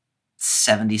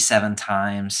 77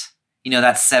 times.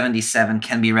 That 77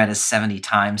 can be read as 70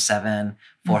 times 7,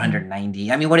 490.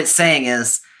 Mm-hmm. I mean, what it's saying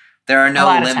is there are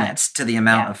no limits to the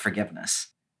amount of forgiveness.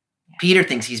 Yeah. Peter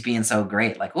thinks he's being so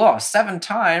great, like, 7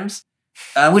 times.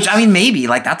 Which, I mean, maybe,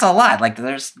 that's a lot.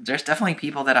 There's definitely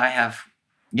people that I have,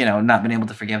 not been able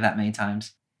to forgive that many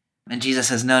times. And Jesus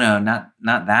says, no, not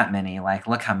that many.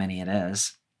 Look how many it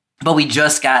is. But we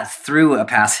just got through a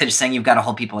passage saying you've got to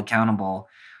hold people accountable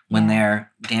when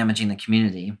they're damaging the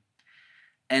community.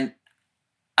 And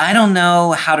I don't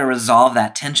know how to resolve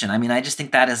that tension. I mean, I just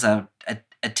think that is a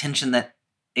tension that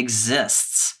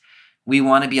exists. We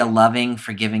want to be a loving,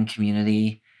 forgiving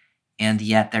community, and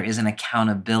yet there is an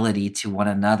accountability to one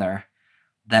another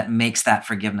that makes that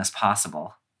forgiveness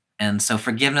possible. And so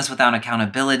forgiveness without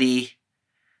accountability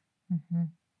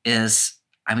is,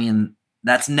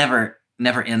 that's never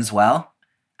ends well.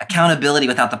 Accountability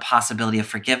without the possibility of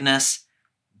forgiveness,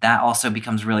 that also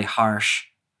becomes really harsh.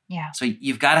 Yeah. So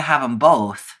you've got to have them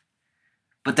both,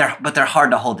 but they're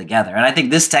hard to hold together. And I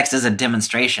think this text is a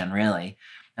demonstration, really,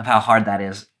 of how hard that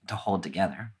is to hold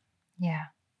together. Yeah.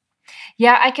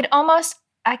 Yeah, I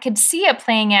could see it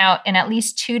playing out in at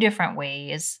least 2 different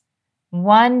ways.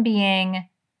 One being,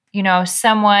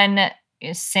 someone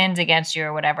sins against you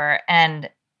or whatever, and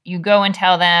you go and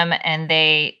tell them, and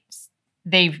they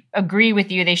agree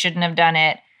with you, they shouldn't have done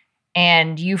it,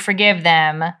 and you forgive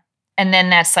them, and then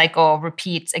that cycle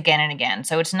repeats again and again.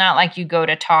 So it's not like you go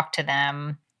to talk to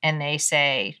them and they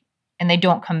say, and they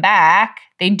don't come back.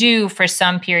 They do for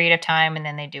some period of time, and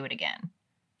then they do it again.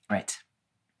 Right.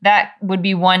 That would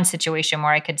be one situation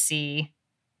where I could see,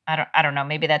 I don't know,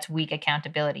 maybe that's weak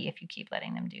accountability if you keep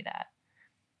letting them do that.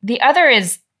 The other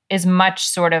is much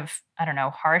sort of,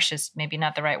 harsh is maybe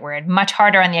not the right word, much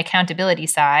harder on the accountability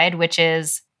side, which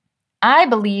is, I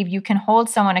believe you can hold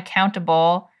someone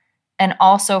accountable and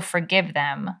also forgive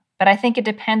them. But I think it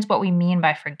depends what we mean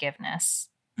by forgiveness.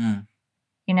 Mm.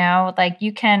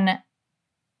 I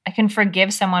can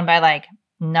forgive someone by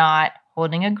not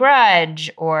holding a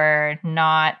grudge, or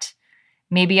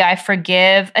maybe I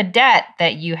forgive a debt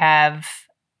that you have,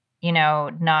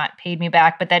 not paid me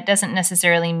back, but that doesn't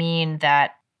necessarily mean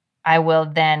that I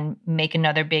will then make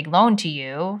another big loan to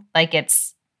you. I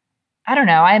don't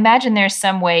know. I imagine there's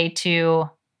some way to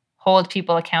hold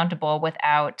people accountable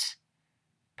without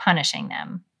punishing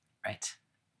them. Right.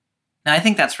 Now, I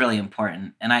think that's really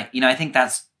important. And I think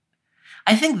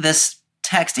this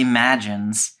text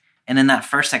imagines, and in that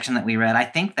first section that we read, I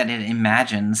think that it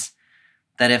imagines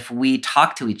that if we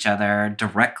talk to each other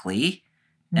directly,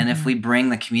 and if we bring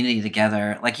the community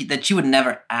together, that you would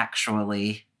never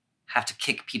actually have to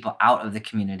kick people out of the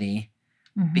community,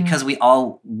 because we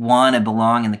all want to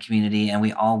belong in the community, and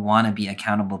we all want to be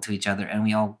accountable to each other, and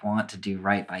we all want to do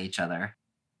right by each other.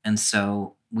 And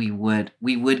so we would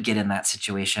get in that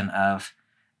situation of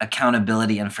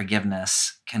accountability and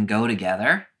forgiveness can go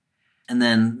together. And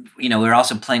then, we're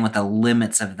also playing with the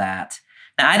limits of that.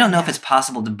 Now, I don't know if it's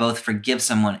possible to both forgive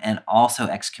someone and also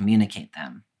excommunicate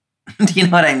them. Do you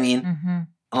know what I mean?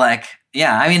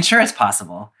 Mm-hmm. Sure, it's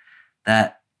possible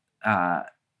that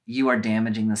you are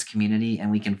damaging this community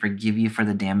and we can forgive you for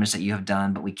the damage that you have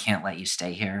done, but we can't let you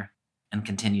stay here and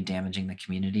continue damaging the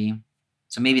community.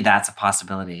 So maybe that's a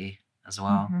possibility as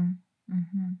well. Mm-hmm.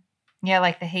 Mm-hmm. Yeah,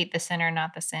 like the hate the sinner,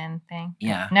 not the sin thing.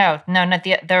 Yeah. No, not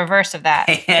the reverse of that.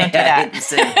 Don't do that. Hate the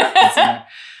sinner, not the sinner.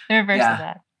 The reverse of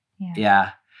that.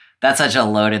 Yeah. That's such a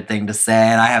loaded thing to say,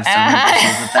 and I have so many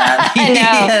issues with that. I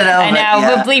know. Yeah.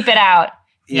 We'll bleep it out.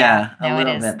 Yeah, no, a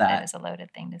little bit. That is a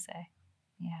loaded thing to say.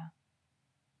 Yeah.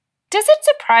 Does it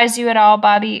surprise you at all,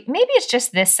 Bobby? Maybe it's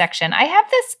just this section. I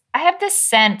have this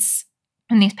sense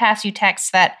in these past few texts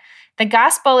that the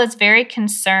gospel is very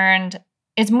concerned.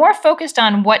 It's more focused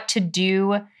on what to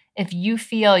do if you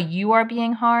feel you are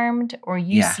being harmed or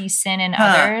you see sin in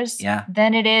others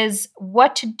than it is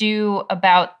what to do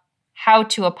about how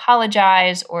to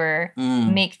apologize or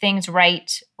make things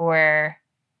right or,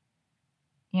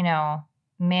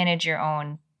 manage your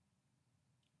own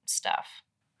stuff.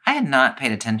 I had not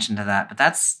paid attention to that, but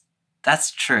that's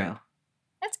true.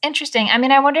 That's interesting.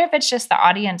 I wonder if it's just the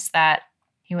audience that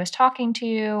he was talking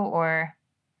to or...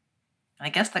 I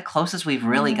guess the closest we've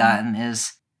really gotten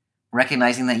is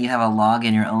recognizing that you have a log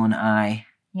in your own eye.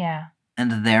 Yeah.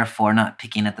 And therefore not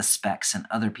picking at the specks in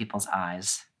other people's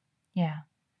eyes. Yeah.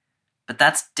 But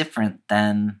that's different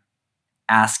than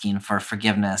asking for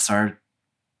forgiveness or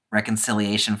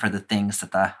reconciliation for the things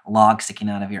that the log sticking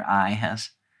out of your eye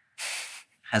has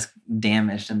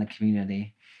damaged in the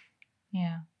community.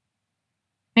 Yeah.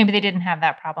 Maybe they didn't have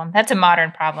that problem. That's a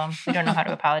modern problem. We don't know how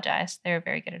to apologize. They were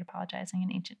very good at apologizing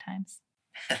in ancient times.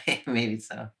 Maybe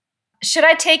so. Should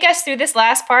I take us through this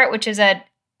last part, which is a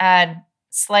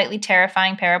slightly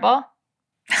terrifying parable?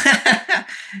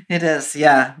 It is.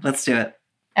 Yeah, let's do it.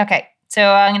 Okay,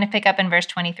 so I'm going to pick up in verse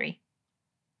 23.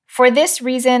 For this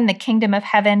reason, the kingdom of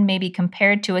heaven may be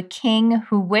compared to a king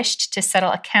who wished to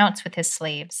settle accounts with his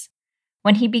slaves.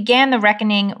 When he began the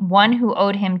reckoning, one who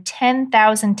owed him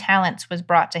 10,000 talents was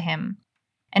brought to him.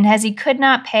 And as he could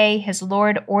not pay, his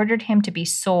lord ordered him to be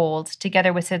sold,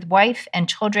 together with his wife and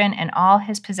children and all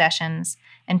his possessions,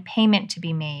 and payment to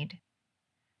be made.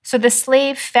 So the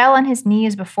slave fell on his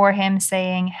knees before him,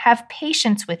 saying, "Have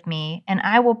patience with me, and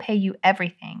I will pay you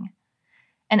everything."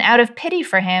 And out of pity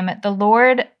for him, the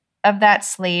lord of that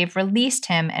slave released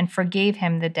him and forgave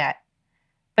him the debt.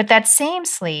 But that same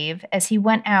slave, as he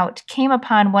went out, came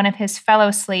upon one of his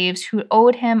fellow slaves who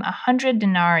owed him 100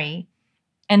 denarii,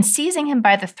 and seizing him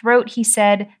by the throat, he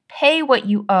said, "Pay what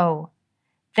you owe."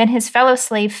 Then his fellow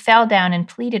slave fell down and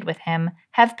pleaded with him,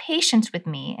 "Have patience with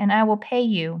me, and I will pay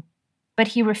you." But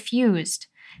he refused.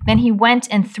 Then he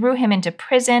went and threw him into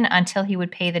prison until he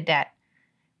would pay the debt.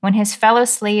 When his fellow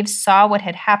slaves saw what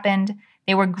had happened,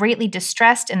 they were greatly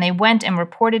distressed, and they went and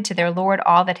reported to their lord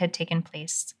all that had taken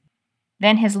place.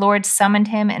 Then his lord summoned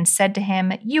him and said to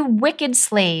him, "You wicked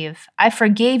slave, I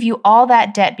forgave you all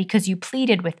that debt because you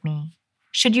pleaded with me.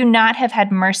 Should you not have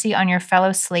had mercy on your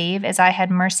fellow slave as I had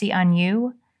mercy on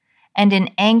you?" And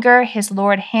in anger, his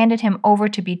lord handed him over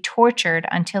to be tortured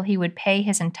until he would pay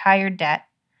his entire debt.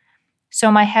 So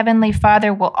my heavenly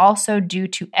Father will also do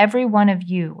to every one of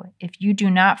you if you do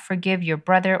not forgive your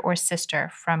brother or sister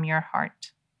from your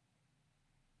heart.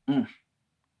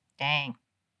 Dang.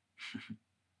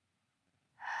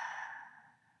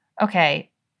 Okay.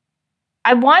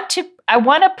 I want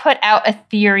to put out a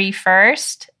theory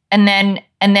first and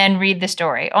then read the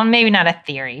story. Or maybe not a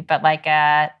theory, but like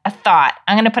a thought.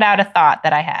 I'm going to put out a thought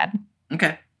that I had.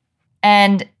 Okay.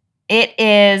 And it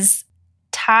is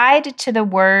tied to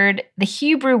the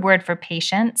Hebrew word for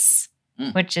patience,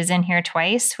 which is in here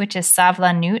twice, which is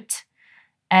savlanut.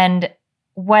 And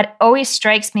what always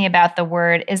strikes me about the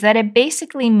word is that it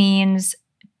basically means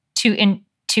to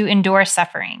endure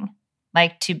suffering,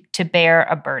 like to bear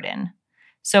a burden.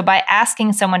 So by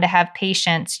asking someone to have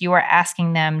patience, you are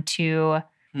asking them to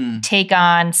take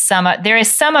on there is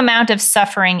some amount of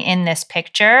suffering in this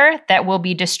picture that will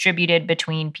be distributed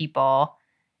between people.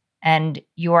 And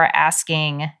you are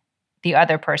asking the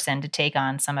other person to take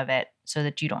on some of it so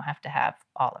that you don't have to have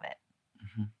all of it.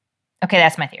 Mm-hmm. Okay,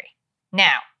 that's my theory.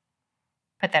 Now,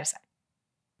 put that aside.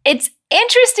 It's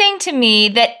interesting to me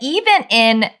that even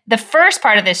in the first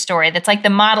part of this story, that's like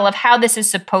the model of how this is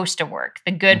supposed to work,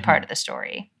 the good part of the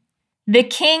story, the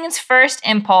king's first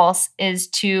impulse is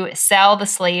to sell the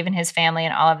slave and his family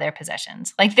and all of their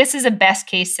possessions. Like, this is a best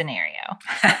case scenario,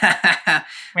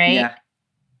 right? Yeah.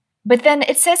 But then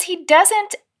it says he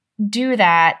doesn't do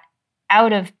that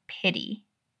out of pity.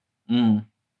 Mm.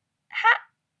 How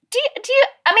do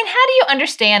you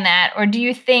understand that? Or do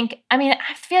you think, I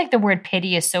feel like the word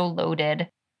pity is so loaded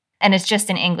and it's just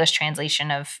an English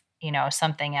translation of,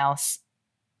 something else.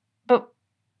 But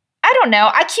I don't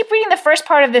know. I keep reading the first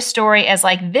part of this story as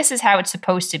like, this is how it's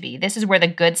supposed to be. This is where the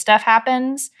good stuff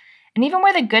happens. And even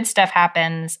where the good stuff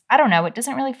happens, I don't know. It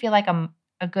doesn't really feel like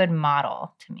a good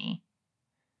model to me.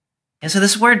 And so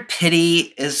this word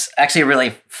pity is actually a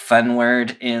really fun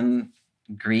word in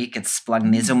Greek. It's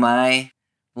splagnizomai,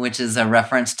 which is a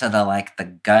reference to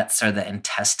the guts or the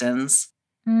intestines.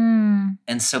 Mm.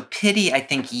 And so pity, I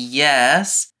think,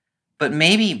 yes, but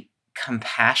maybe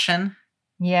compassion.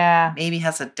 Yeah. Maybe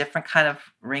has a different kind of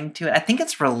ring to it. I think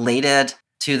it's related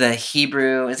to the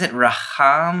Hebrew. Is it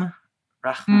raham?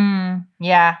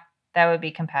 Yeah, that would be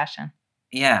compassion.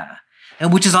 Yeah.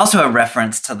 And which is also a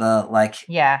reference to the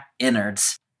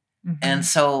innards. Mm-hmm. And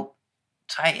so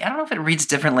I don't know if it reads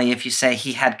differently if you say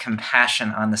he had compassion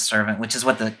on the servant, which is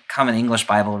what the Common English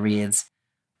Bible reads,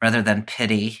 rather than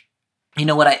pity. You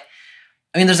know what I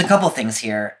mean, there's a couple things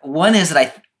here. One is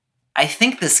that I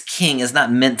think this king is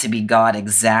not meant to be God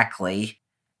exactly,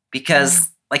 because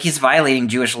he's violating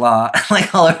Jewish law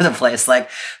all over the place,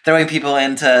 throwing people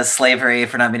into slavery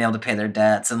for not being able to pay their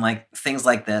debts and things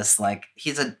like this.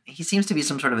 He seems to be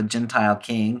some sort of a Gentile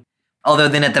king. Although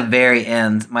then at the very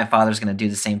end, my father's going to do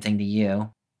the same thing to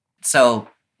you. So,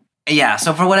 yeah.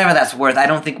 So for whatever that's worth, I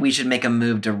don't think we should make a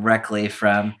move directly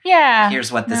from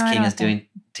here's what this king is doing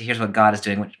to here's what God is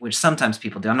doing, which sometimes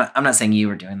people do. I'm not saying you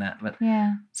were doing that, but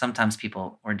sometimes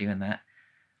people were doing that.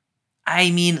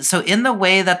 I mean, so in the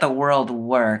way that the world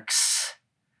works,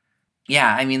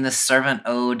 the servant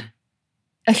owed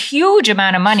a huge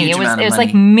amount of money. It was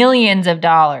like millions of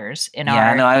dollars in our...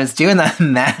 Yeah, no, I was doing that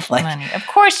math. Money. Of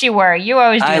course you were. You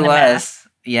always do the math.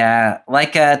 Yeah.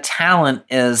 A talent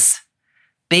is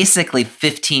basically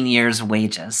 15 years'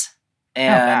 wages.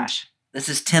 And this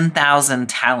is 10,000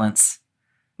 talents.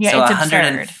 Yeah, so it's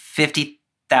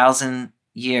 150,000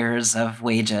 years of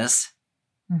wages.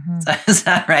 Mm-hmm. So, is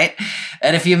that right?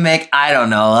 And if you make, I don't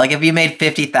know, if you made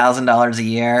 $50,000 a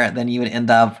year, then you would end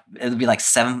up, it would be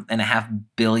 $7.5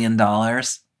 billion.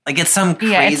 It's some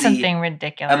crazy it's something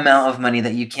ridiculous amount of money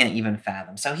that you can't even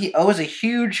fathom. So he owes a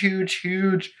huge, huge,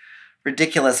 huge,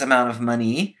 ridiculous amount of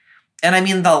money.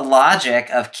 And the logic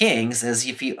of kings is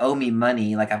if you owe me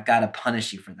money, I've got to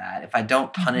punish you for that. If I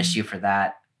don't punish you for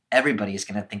that, everybody's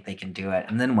going to think they can do it.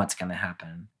 And then what's going to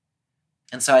happen?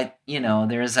 And so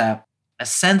there's a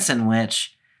sense in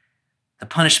which the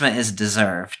punishment is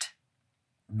deserved.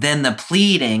 Then the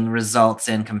pleading results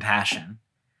in compassion.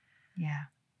 Yeah.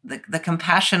 The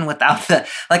compassion without the,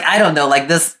 I don't know,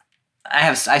 this,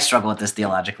 I struggle with this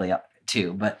theologically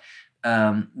too, but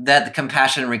that the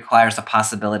compassion requires a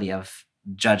possibility of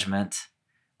judgment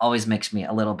always makes me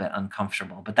a little bit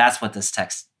uncomfortable. But that's what this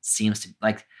text seems to,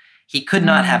 he could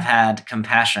not have had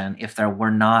compassion if there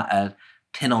were not a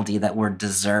penalty that were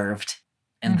deserved.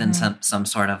 And then some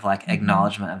sort of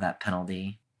acknowledgement of that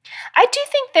penalty. I do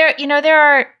think there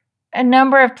are a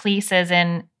number of places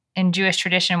in Jewish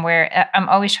tradition where I'm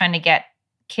always trying to get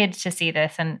kids to see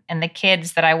this. And the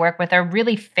kids that I work with are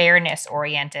really fairness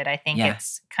oriented. I think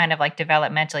it's kind of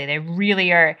developmentally. They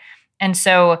really are. And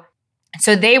so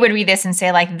they would read this and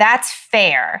say that's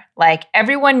fair.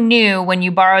 Everyone knew when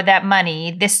you borrowed that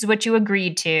money, this is what you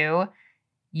agreed to.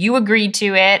 You agreed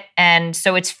to it, and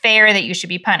so it's fair that you should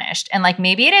be punished. And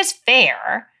maybe it is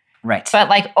fair. Right.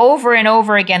 But over and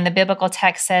over again, the biblical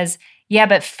text says, yeah,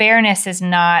 but fairness is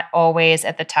not always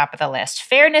at the top of the list.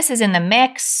 Fairness is in the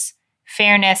mix.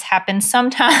 Fairness happens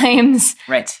sometimes.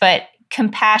 Right. But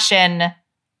compassion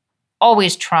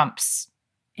always trumps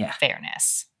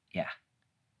fairness. Yeah.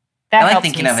 That I helps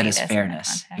thinking me of it see as this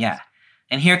fairness. in Yeah.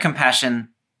 And here compassion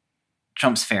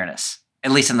trumps fairness,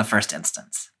 at least in the first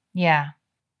instance. Yeah.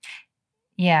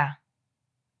 Yeah.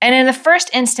 And in the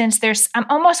first instance, I'm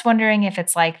almost wondering if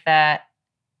it's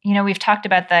we've talked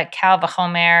about the Kal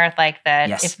V'chomer,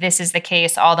 if this is the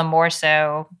case, all the more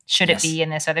so should it be in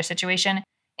this other situation.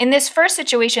 In this first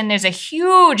situation, there's a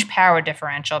huge power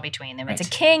differential between them. Right. It's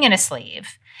a king and a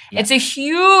slave. Yeah. It's a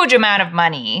huge amount of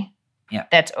money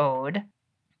that's owed.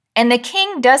 And the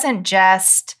king doesn't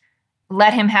just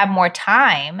let him have more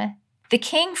time. The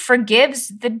king forgives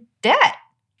the debt.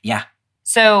 Yeah.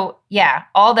 So,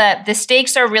 all the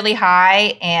stakes are really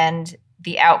high and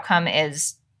the outcome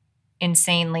is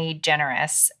insanely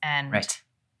generous. And right.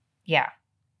 Yeah.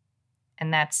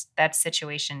 And that's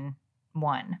situation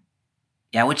one.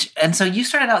 Yeah, and so you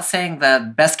started out saying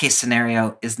the best case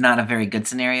scenario is not a very good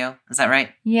scenario. Is that right?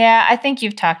 Yeah, I think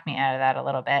you've talked me out of that a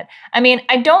little bit. I mean,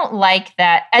 I don't like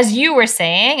that, as you were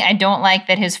saying, I don't like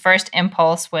that his first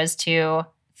impulse was to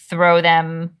throw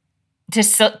them, to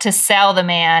sell the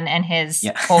man and his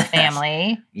whole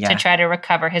family to try to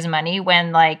recover his money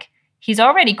when, like, he's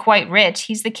already quite rich.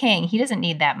 He's the king. He doesn't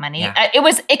need that money. Yeah. It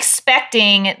was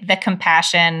expecting the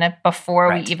compassion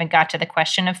before we even got to the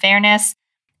question of fairness.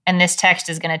 And this text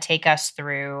is going to take us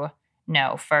through,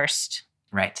 first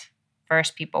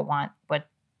people want what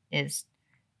is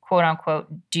quote unquote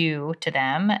due to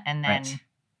them. And then,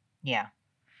 Yeah,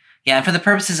 and for the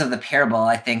purposes of the parable,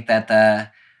 I think that the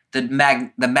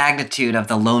magnitude of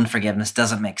the loan forgiveness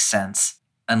doesn't make sense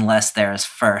unless there is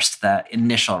first the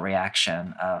initial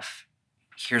reaction of,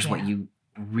 here's what you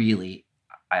really,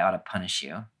 I ought to punish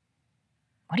you.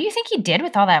 What do you think he did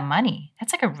with all that money?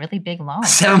 That's like a really big loan.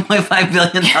 $7.5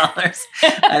 billion.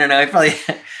 I don't know. I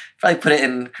probably put it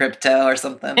in crypto or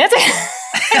something. That's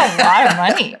a lot of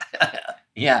money.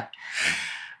 Yeah.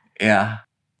 I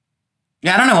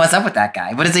don't know what's up with that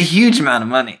guy, but it's a huge amount of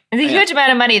money. It's a huge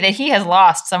amount of money that he has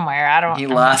lost somewhere. He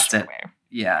lost it. Where.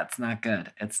 Yeah, it's not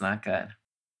good. It's not good.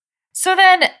 So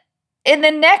then in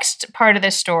the next part of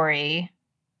the story,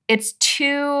 it's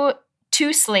two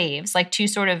slaves, like two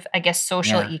sort of, I guess,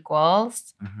 social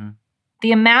equals. Mm-hmm.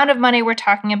 The amount of money we're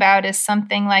talking about is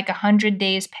something like 100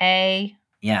 days' pay.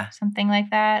 Yeah. Something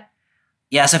like that.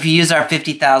 Yeah, so if you use our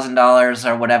 $50,000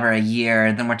 or whatever a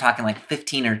year, then we're talking like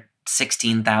 $15,000 or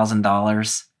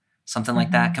 $16,000, something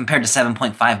like that, compared to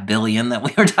 $7.5 billion that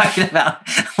we were talking about.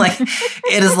 Like,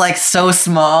 it is like so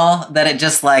small that it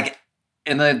just like,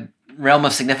 in the realm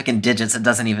of significant digits, it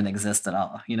doesn't even exist at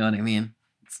all. You know what I mean?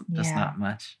 It's just not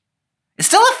much. It's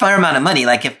still a fair amount of money.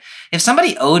 Like if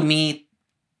somebody owed me,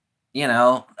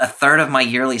 a third of my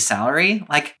yearly salary,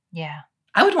 like,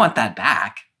 I would want that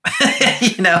back.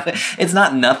 It's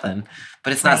not nothing,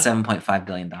 but it's not $7.5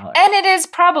 billion. And it is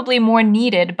probably more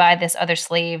needed by this other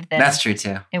slave than that's true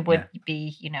too. It would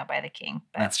be, by the king.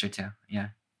 But. That's true too. Yeah.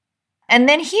 And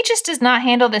then he just does not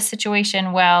handle this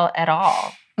situation well at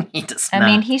all. He does not. I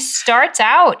mean, he starts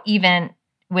out even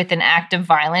with an act of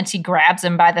violence. He grabs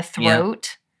him by the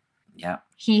throat. Yeah.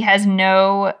 He has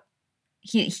the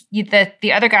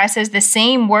other guy says the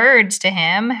same words to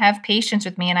him, have patience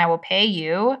with me and I will pay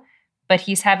you. But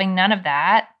he's having none of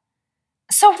that.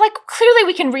 So, like, clearly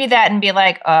we can read that and be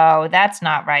like, oh, that's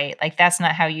not right. Like, that's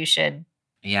not how you should.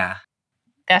 Yeah.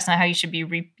 That's not how you should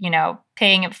be,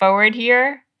 paying it forward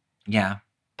here. Yeah.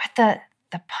 But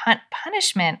the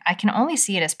punishment, I can only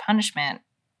see it as punishment,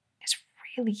 is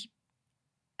really,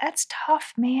 that's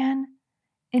tough, man.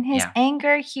 In his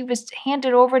anger, he was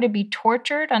handed over to be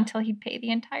tortured until he paid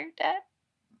the entire debt.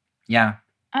 Yeah.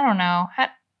 I don't know.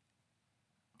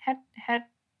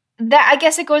 That, I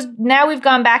guess it goes, now we've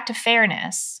gone back to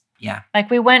fairness. Yeah.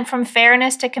 Like, we went from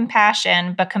fairness to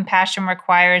compassion, but compassion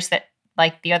requires that,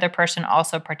 like, the other person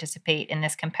also participate in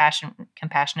this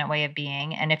compassionate way of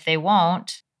being. And if they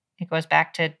won't, it goes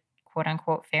back to quote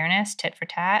unquote fairness, tit for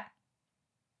tat.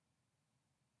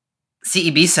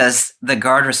 CEB says the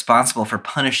guard responsible for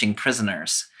punishing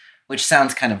prisoners, which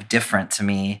sounds kind of different to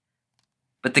me.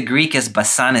 But the Greek is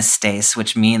basanistes,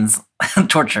 which means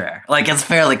torturer. Like, it's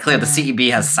fairly clear. The CEB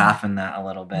has softened that a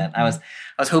little bit. I was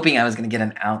hoping I was going to get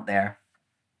an out there.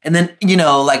 And then,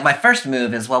 like, my first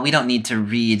move is, well, we don't need to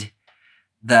read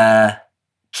the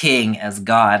king as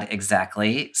God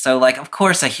exactly. So, like, of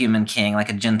course, a human king, like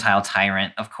a Gentile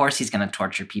tyrant, of course he's going to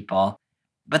torture people.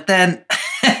 But then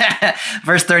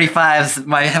verse 35,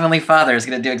 my heavenly Father is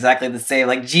going to do exactly the same.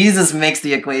 Like, Jesus makes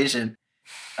the equation.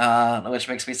 Which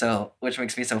makes me so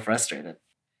frustrated.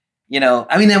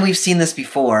 And we've seen this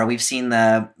before. We've seen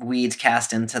the weeds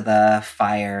cast into the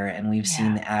fire, and we've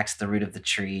seen the axe at the root of the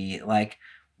tree. Like,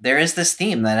 there is this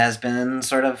theme that has been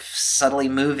sort of subtly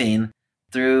moving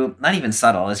through, not even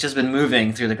subtle, it's just been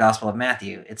moving through the Gospel of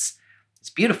Matthew. It's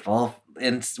beautiful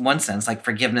in one sense, like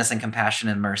forgiveness and compassion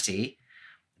and mercy,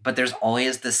 but there's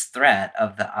always this threat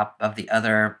of the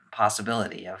other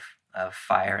possibility of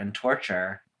fire and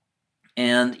torture.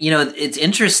 And, it's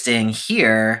interesting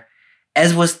here,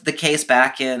 as was the case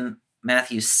back in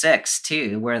Matthew 6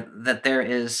 too, where that there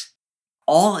is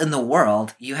all in the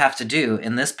world you have to do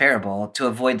in this parable to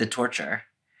avoid the torture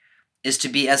is to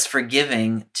be as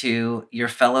forgiving to your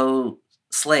fellow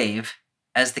slave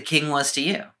as the king was to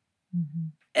you. Mm-hmm.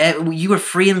 And you were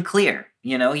free and clear,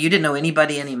 you didn't owe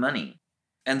anybody any money.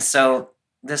 And so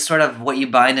this sort of what you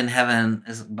bind in heaven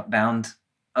is bound,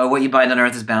 or what you bind on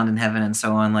earth is bound in heaven, and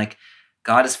so on. Like,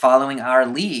 God is following our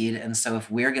lead. And so if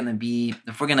we're going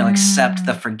to accept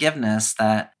the forgiveness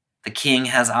that the King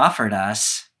has offered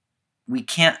us, we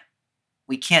can't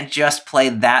just play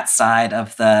that side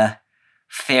of the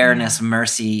fairness,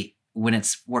 mercy when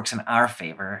it works in our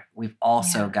favor. We've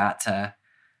also got to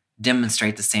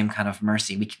demonstrate the same kind of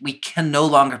mercy. We can no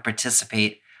longer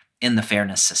participate in the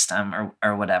fairness system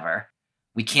or whatever.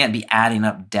 We can't be adding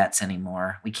up debts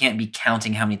anymore. We can't be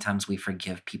counting how many times we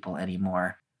forgive people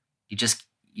anymore. You just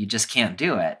can't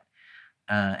do it.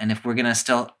 And if we're going to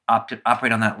still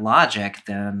operate on that logic,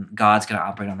 then God's going to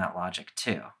operate on that logic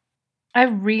too. I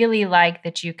really like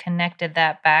that you connected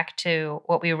that back to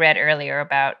what we read earlier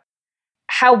about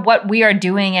how what we are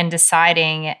doing and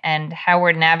deciding and how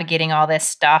we're navigating all this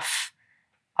stuff,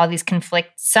 all these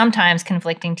sometimes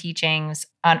conflicting teachings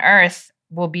on earth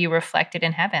will be reflected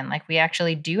in heaven. Like we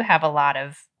actually do have a lot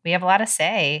of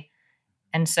say.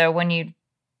 And so when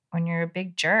you're a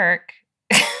big jerk,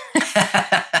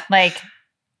 like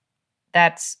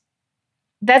that's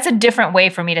a different way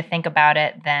for me to think about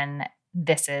it than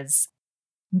this is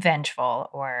vengeful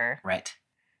or right.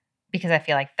 Because I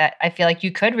feel like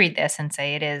you could read this and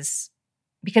say it is,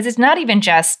 because it's not even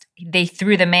just they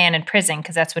threw the man in prison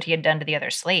because that's what he had done to the other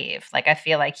slave. Like I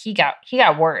feel like he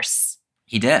got worse.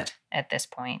 He did at this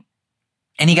point.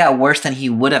 And he got worse than he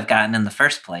would have gotten in the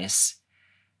first place.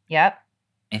 Yep.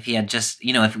 If he had just,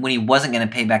 when he wasn't going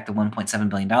to pay back the $1.7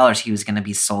 billion, he was going to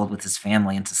be sold with his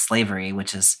family into slavery,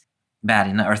 which is bad,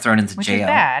 or thrown into jail. Which is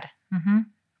bad. Mm-hmm.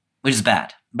 Which is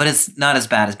bad. But it's not as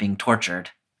bad as being tortured.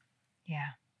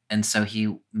 Yeah. And so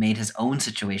he made his own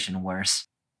situation worse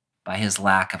by his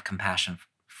lack of compassion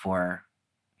for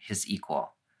his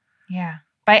equal. Yeah.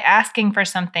 By asking for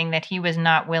something that he was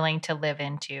not willing to live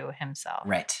into himself.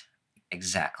 Right.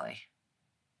 Exactly.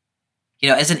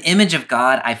 As an image of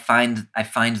God, I find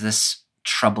this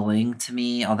troubling to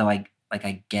me, although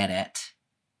I get it.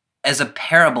 As a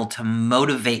parable to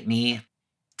motivate me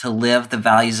to live the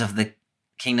values of the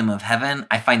kingdom of heaven,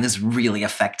 I find this really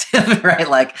effective, right?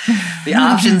 Like the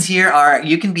options here are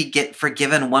you can get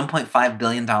forgiven $1.5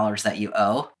 billion that you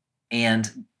owe,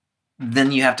 and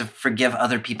then you have to forgive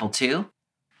other people too,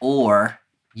 or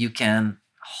you can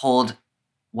hold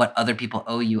what other people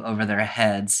owe you over their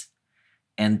heads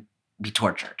and be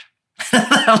tortured.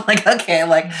 I'm like, okay,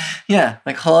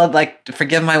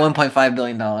 forgive my $1.5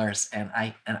 billion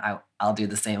and I'll do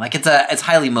the same. Like it's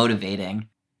highly motivating.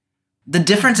 The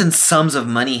difference in sums of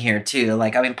money here too,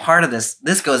 part of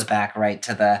this goes back right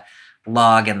to the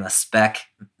log and the speck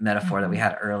metaphor that we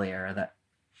had earlier, that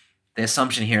the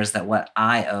assumption here is that what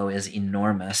I owe is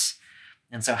enormous.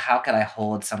 And so how could I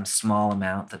hold some small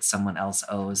amount that someone else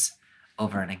owes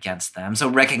over and against them? So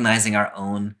recognizing our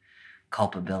own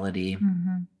culpability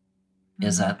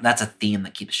that's a theme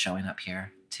that keeps showing up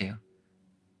here too.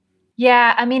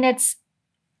 Yeah, I mean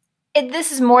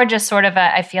this is more just sort of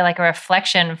I feel like a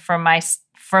reflection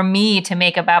for me to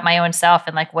make about my own self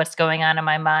and like what's going on in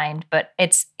my mind. But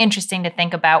it's interesting to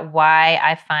think about why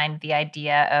I find the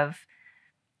idea of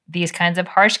these kinds of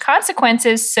harsh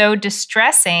consequences so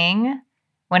distressing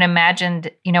when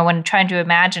when trying to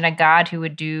imagine a God who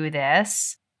would do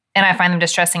this. And I find them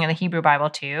distressing in the Hebrew Bible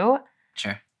too.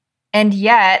 Sure. And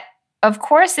yet, of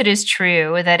course it is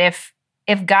true that if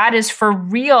God is for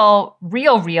real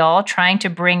trying to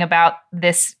bring about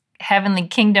this heavenly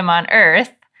kingdom on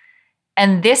earth,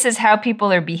 and this is how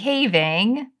people are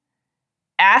behaving,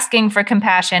 asking for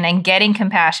compassion and getting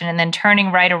compassion and then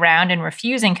turning right around and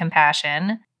refusing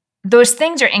compassion, those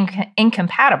things are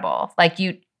incompatible. Like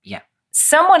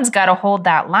someone's got to hold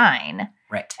that line.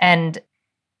 Right. And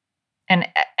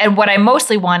what I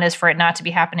mostly want is for it not to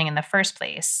be happening in the first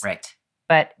place. Right.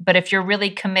 But if you're really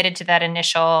committed to that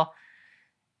initial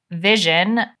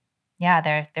vision,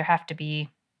 there have to be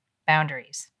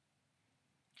boundaries.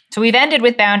 So we've ended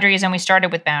with boundaries and we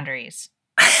started with boundaries.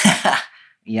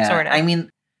 Yeah. Sort of. I mean,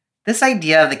 this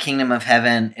idea of the kingdom of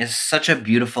heaven is such a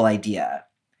beautiful idea.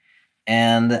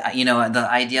 And, the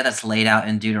idea that's laid out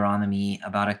in Deuteronomy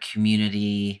about a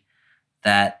community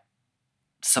that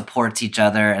supports each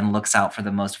other and looks out for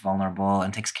the most vulnerable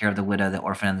and takes care of the widow, the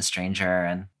orphan, and the stranger,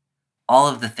 and all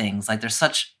of the things. Like, there's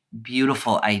such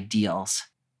beautiful ideals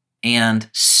and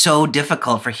so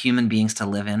difficult for human beings to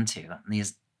live into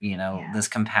these, this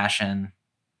compassion.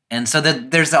 And so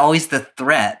there's always the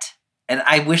threat. And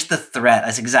I wish the threat,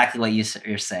 that's exactly what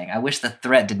you're saying. I wish the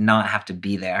threat did not have to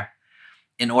be there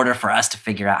in order for us to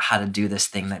figure out how to do this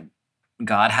thing that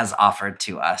God has offered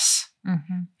to us.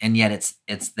 Mm-hmm. And yet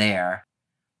it's there.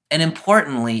 And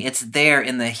importantly, it's there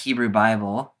in the Hebrew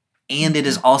Bible, and it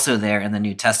is also there in the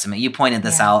New Testament. You pointed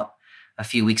this out a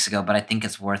few weeks ago, but I think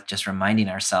it's worth just reminding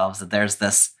ourselves that there's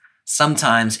this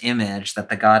sometimes image that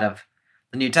the God of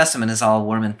the New Testament is all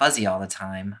warm and fuzzy all the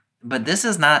time. But this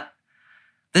is not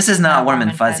Not warm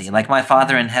and fuzzy. Like, my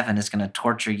Father in heaven is going to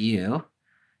torture you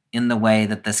in the way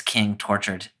that this king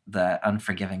tortured the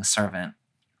unforgiving servant.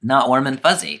 Not warm and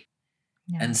fuzzy.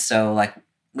 Yeah. And so, like,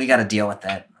 we got to deal with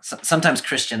it. Sometimes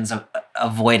Christians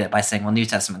avoid it by saying, well, New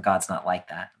Testament God's not like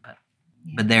that.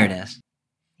 But there it is.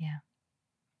 Yeah.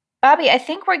 Bobby, I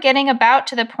think we're getting about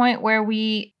to the point where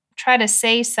we try to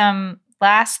say some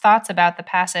last thoughts about the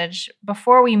passage.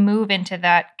 Before we move into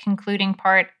that concluding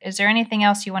part, is there anything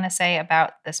else you want to say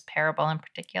about this parable in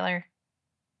particular?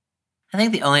 I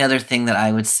think the only other thing that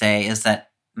I would say is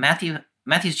that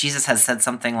Matthew's Jesus has said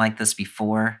something like this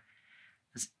before.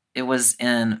 It was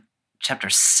in chapter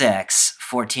 6,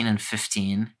 14 and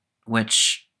 15,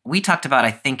 which we talked about,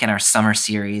 I think, in our summer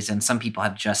series, and some people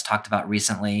have just talked about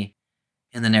recently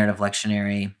in the Narrative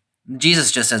Lectionary.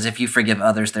 Jesus just says, if you forgive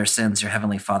others their sins, your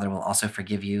heavenly Father will also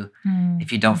forgive you.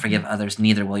 If you don't forgive others,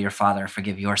 neither will your Father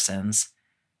forgive your sins.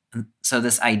 And so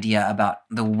this idea about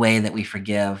the way that we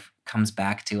forgive comes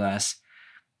back to us.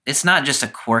 It's not just a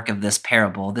quirk of this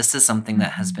parable. This is something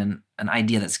that has been an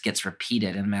idea that gets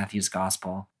repeated in Matthew's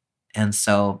gospel. And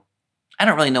so I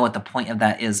don't really know what the point of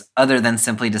that is, other than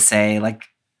simply to say, like,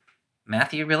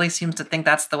 Matthew really seems to think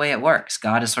that's the way it works.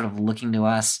 God is sort of looking to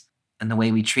us and the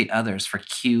way we treat others for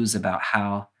cues about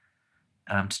how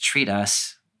to treat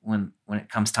us when it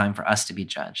comes time for us to be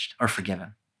judged or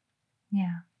forgiven.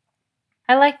 Yeah.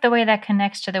 I like the way that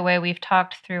connects to the way we've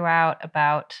talked throughout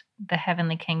about the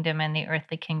heavenly kingdom and the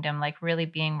earthly kingdom, like really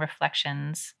being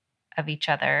reflections of each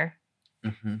other,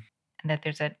 Mm-hmm. and that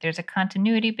there's a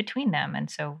continuity between them. And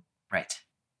so, Right.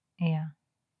 yeah.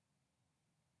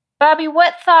 Bobby,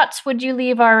 what thoughts would you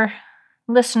leave our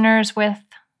listeners with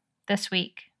this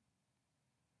week?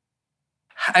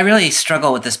 I really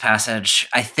struggle with this passage,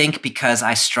 I think, because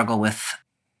I struggle with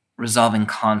resolving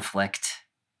conflict.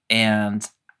 And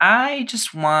I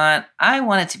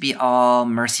want it to be all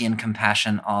mercy and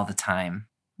compassion all the time.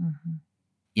 Mm-hmm.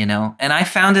 You know? And I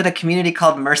founded a community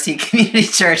called Mercy Community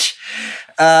Church,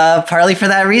 partly for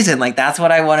that reason. Like, that's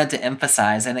what I wanted to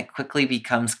emphasize. And it quickly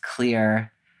becomes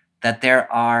clear that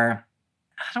there are,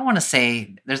 I don't want to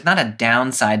say, there's not a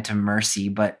downside to mercy,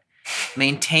 but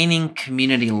maintaining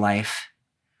community life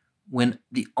when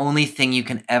the only thing you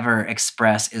can ever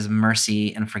express is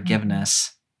mercy and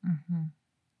forgiveness, Mm-hmm.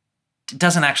 it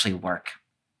doesn't actually work.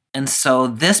 And so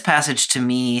this passage to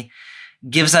me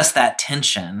gives us that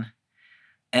tension,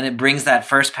 and it brings that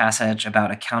first passage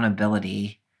about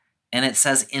accountability. And it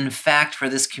says, in fact, for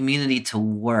this community to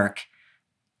work,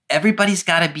 everybody's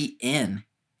got to be in.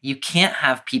 You can't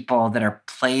have people that are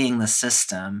playing the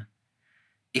system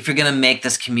if you're going to make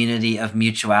this community of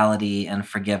mutuality and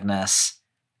forgiveness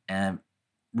and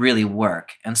really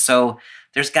work. And so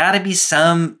there's got to be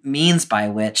some means by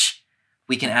which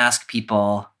we can ask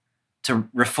people to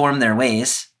reform their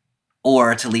ways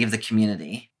or to leave the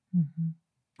community.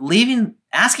 Mm-hmm.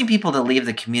 Asking people to leave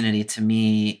the community to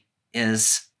me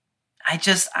is,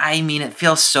 it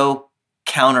feels so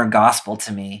counter gospel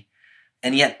to me.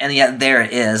 And yet there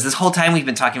it is. This whole time we've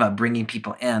been talking about bringing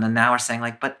people in, and now we're saying,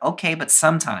 like, but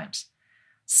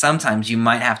sometimes you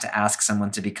might have to ask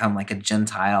someone to become like a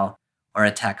Gentile or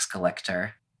a tax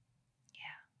collector.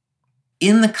 Yeah.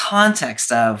 In the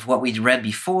context of what we read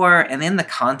before, and in the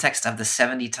context of the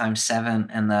 70 times 7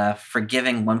 and the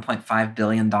forgiving $1.5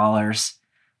 billion,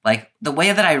 like, the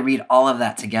way that I read all of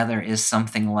that together is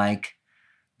something like,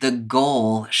 the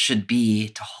goal should be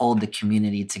to hold the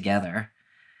community together.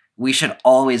 We should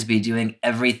always be doing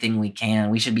everything we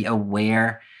can. We should be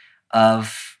aware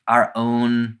of our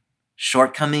own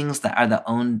shortcomings, that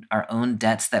are our own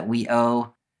debts that we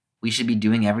owe. We should be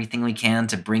doing everything we can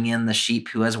to bring in the sheep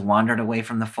who has wandered away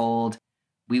from the fold.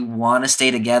 We want to stay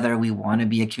together. We want to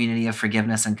be a community of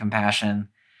forgiveness and compassion.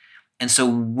 And so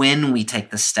when we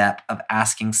take the step of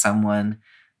asking someone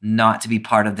not to be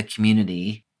part of the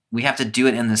community, we have to do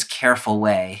it in this careful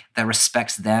way that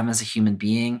respects them as a human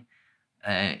being.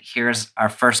 Here's our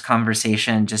first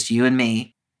conversation, just you and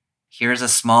me. Here's a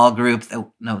small group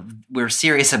that, no, we're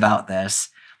serious about this.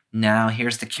 Now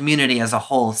here's the community as a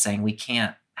whole saying we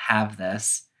can't have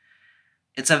this.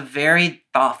 It's a very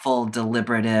thoughtful,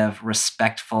 deliberative,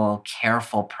 respectful,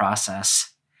 careful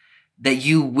process that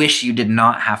you wish you did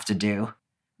not have to do.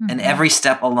 Mm-hmm. And every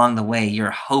step along the way,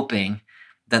 you're hoping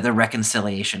that the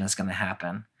reconciliation is going to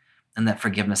happen and that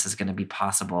forgiveness is going to be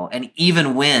possible. And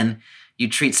even when you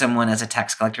treat someone as a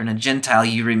tax collector and a Gentile,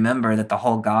 you remember that the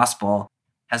whole gospel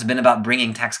has been about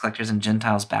bringing tax collectors and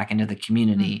Gentiles back into the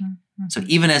community. Mm-hmm. Mm-hmm. So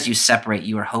even as you separate,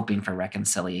 you are hoping for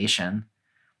reconciliation.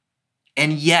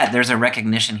 And yet there's a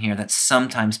recognition here that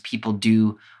sometimes people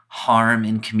do harm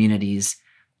in communities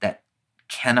that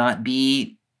cannot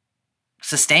be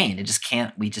sustained.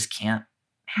 We just can't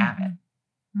have it.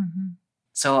 Mm-hmm.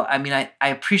 So, I mean, I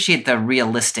appreciate the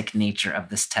realistic nature of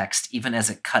this text, even as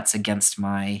it cuts against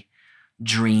my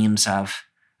dreams of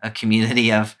a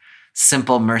community of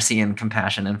simple mercy and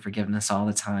compassion and forgiveness all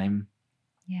the time.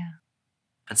 Yeah.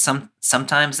 But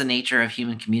sometimes the nature of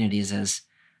human communities is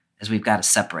we've got to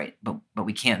separate, but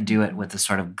we can't do it with a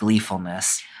sort of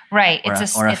gleefulness. Right. Or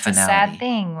It's a a finality. sad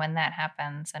thing when that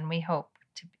happens, and we hope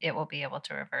it will be able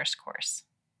to reverse course.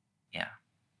 Yeah.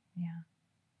 Yeah.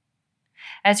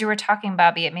 As you were talking,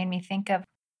 Bobby, it made me think of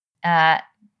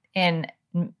in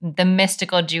the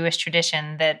mystical Jewish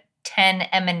tradition, that 10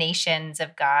 emanations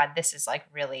of God. This is like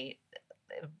really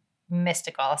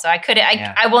mystical. So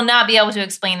I will not be able to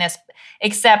explain this,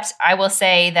 except I will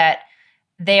say that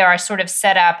they are sort of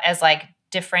set up as like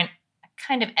different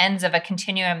kind of ends of a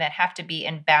continuum that have to be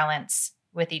in balance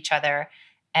with each other.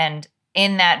 And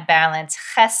in that balance,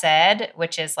 chesed,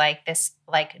 which is like this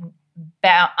like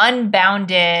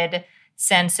unbounded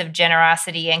sense of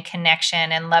generosity and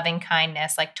connection and loving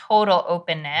kindness, like total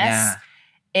openness,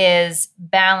 is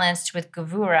balanced with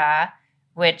gevura,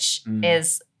 which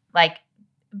is like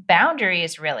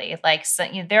boundaries, really. Like, so,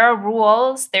 there are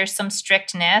rules, there's some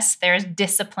strictness, there's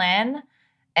discipline,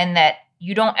 and that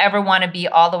you don't ever want to be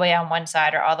all the way on one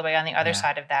side or all the way on the other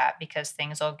side of that, because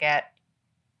things will get,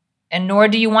 and nor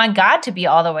do you want God to be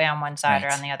all the way on one side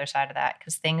or on the other side of that,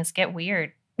 because things get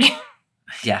weird.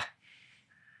 Yeah.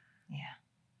 Yeah.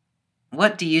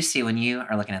 What do you see when you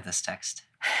are looking at this text?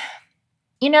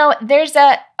 There's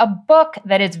a book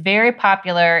that is very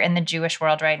popular in the Jewish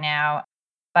world right now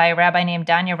by a rabbi named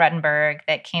Danya Ruttenberg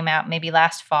that came out maybe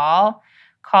last fall,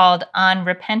 called On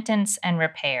Repentance and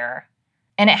Repair.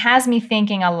 And it has me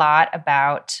thinking a lot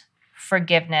about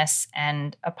forgiveness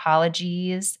and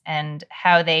apologies and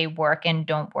how they work and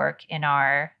don't work in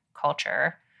our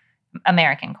culture,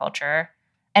 American culture.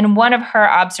 And one of her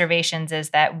observations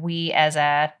is that we as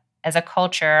a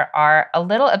culture are a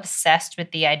little obsessed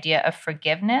with the idea of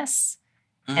forgiveness,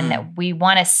 and that we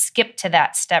want to skip to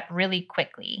that step really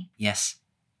quickly. Yes.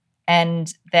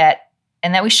 And that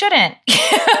we shouldn't,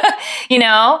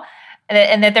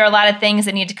 and that there are a lot of things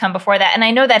that need to come before that. And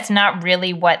I know that's not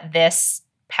really what this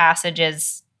passage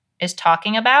is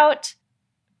talking about,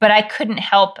 but I couldn't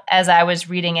help, as I was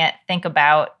reading it, think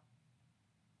about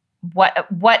what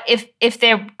if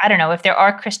there, I don't know, if there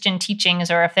are Christian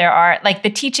teachings, or if there are like the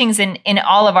teachings in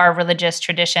all of our religious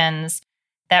traditions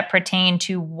that pertain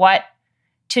to what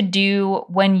to do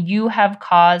when you have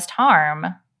caused harm.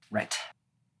 Right.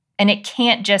 And it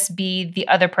can't just be the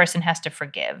other person has to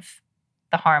forgive.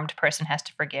 The harmed person has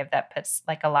to forgive. That puts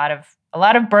like a lot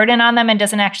of burden on them and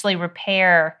doesn't actually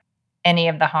repair any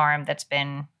of the harm that's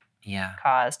been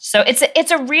caused. So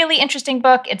it's a really interesting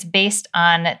book. It's based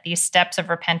on these steps of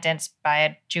repentance by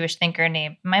a Jewish thinker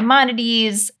named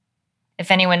Maimonides,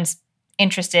 if anyone's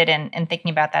interested in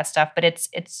thinking about that stuff. But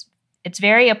it's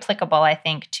very applicable, I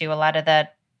think, to a lot of the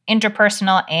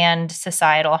interpersonal and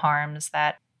societal harms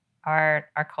that our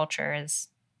culture is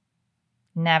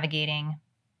navigating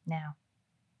now.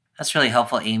 That's really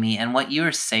helpful, Amy. And what you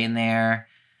were saying there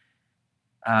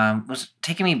was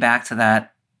taking me back to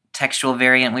that textual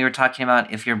variant we were talking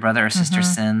about. If your brother or sister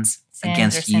sins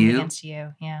against you.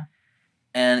 Yeah.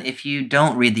 And if you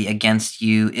don't read the against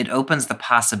you, it opens the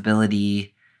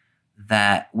possibility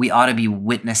that we ought to be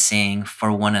witnessing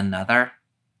for one another.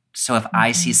 So if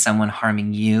I see someone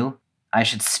harming you, I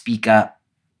should speak up,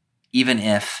 even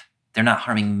if they're not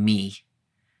harming me.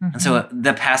 And so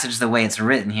the passage, the way it's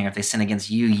written here, if they sin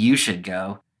against you, you should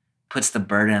go, puts the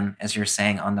burden, as you're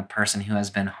saying, on the person who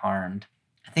has been harmed.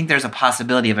 I think there's a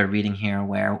possibility of a reading here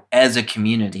where, as a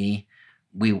community,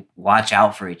 we watch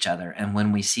out for each other. And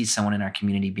when we see someone in our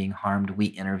community being harmed, we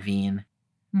intervene.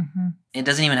 It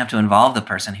doesn't even have to involve the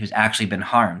person who's actually been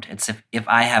harmed. It's if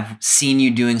I have seen you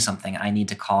doing something, I need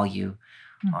to call you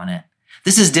on it.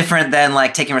 This is different than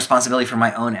like taking responsibility for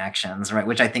my own actions, right?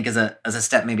 Which I think is a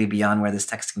step maybe beyond where this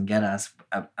text can get us,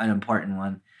 an important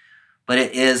one. But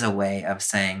it is a way of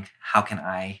saying, how can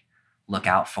I look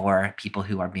out for people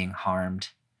who are being harmed,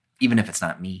 even if it's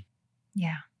not me?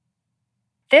 Yeah.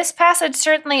 This passage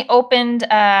certainly opened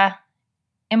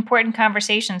important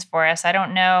conversations for us. I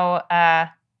don't know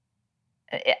that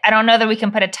we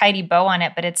can put a tidy bow on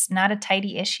it, but it's not a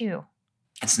tidy issue.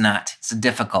 It's not. It's a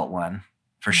difficult one,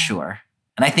 for sure.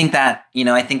 And I think that,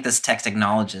 I think this text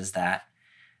acknowledges that.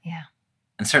 Yeah.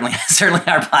 And certainly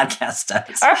our podcast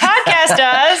does. Our podcast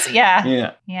does. Yeah.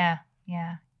 Yeah. Yeah.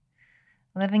 Yeah.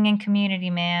 Living in community,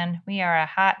 man. We are a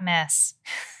hot mess.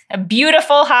 A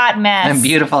beautiful hot mess. A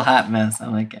beautiful hot mess. I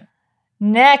like it.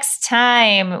 Next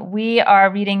time, we are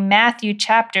reading Matthew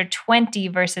chapter 20,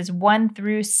 verses 1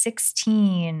 through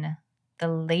 16. The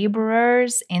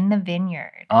laborers in the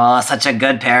vineyard. Oh, such a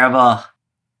good parable.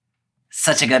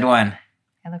 Such a good one.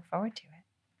 I look forward to it.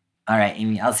 All right,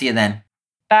 Amy, I'll see you then.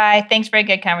 Bye. Thanks for a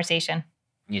good conversation.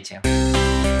 You too.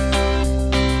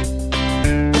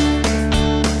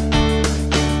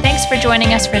 Thanks for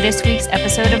joining us for this week's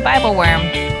episode of Bible Worm.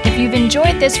 If you've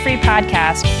enjoyed this free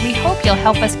podcast, we hope you'll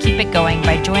help us keep it going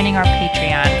by joining our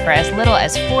Patreon for as little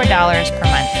as $4 per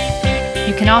month.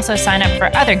 You can also sign up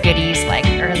for other goodies like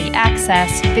early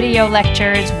access, video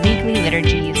lectures, weekly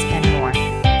liturgies, and more.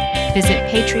 Visit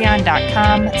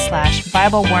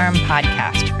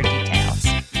patreon.com/BibleWormPodcast for details.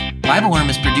 Bible Worm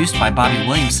is produced by Bobby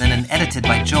Williamson and edited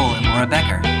by Joel and Laura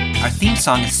Becker. Our theme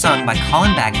song is sung by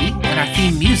Colin Bagby, and our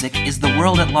theme music is The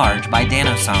World at Large by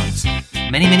Dano Songs.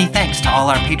 Many, many thanks to all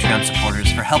our Patreon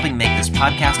supporters for helping make this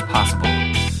podcast possible.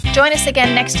 Join us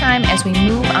again next time as we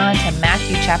move on to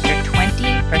Matthew chapter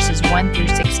 20, verses 1 through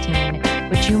 16,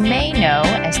 which you may know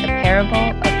as the parable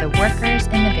of the workers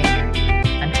in the vineyard.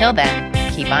 Until then,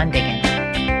 keep on digging.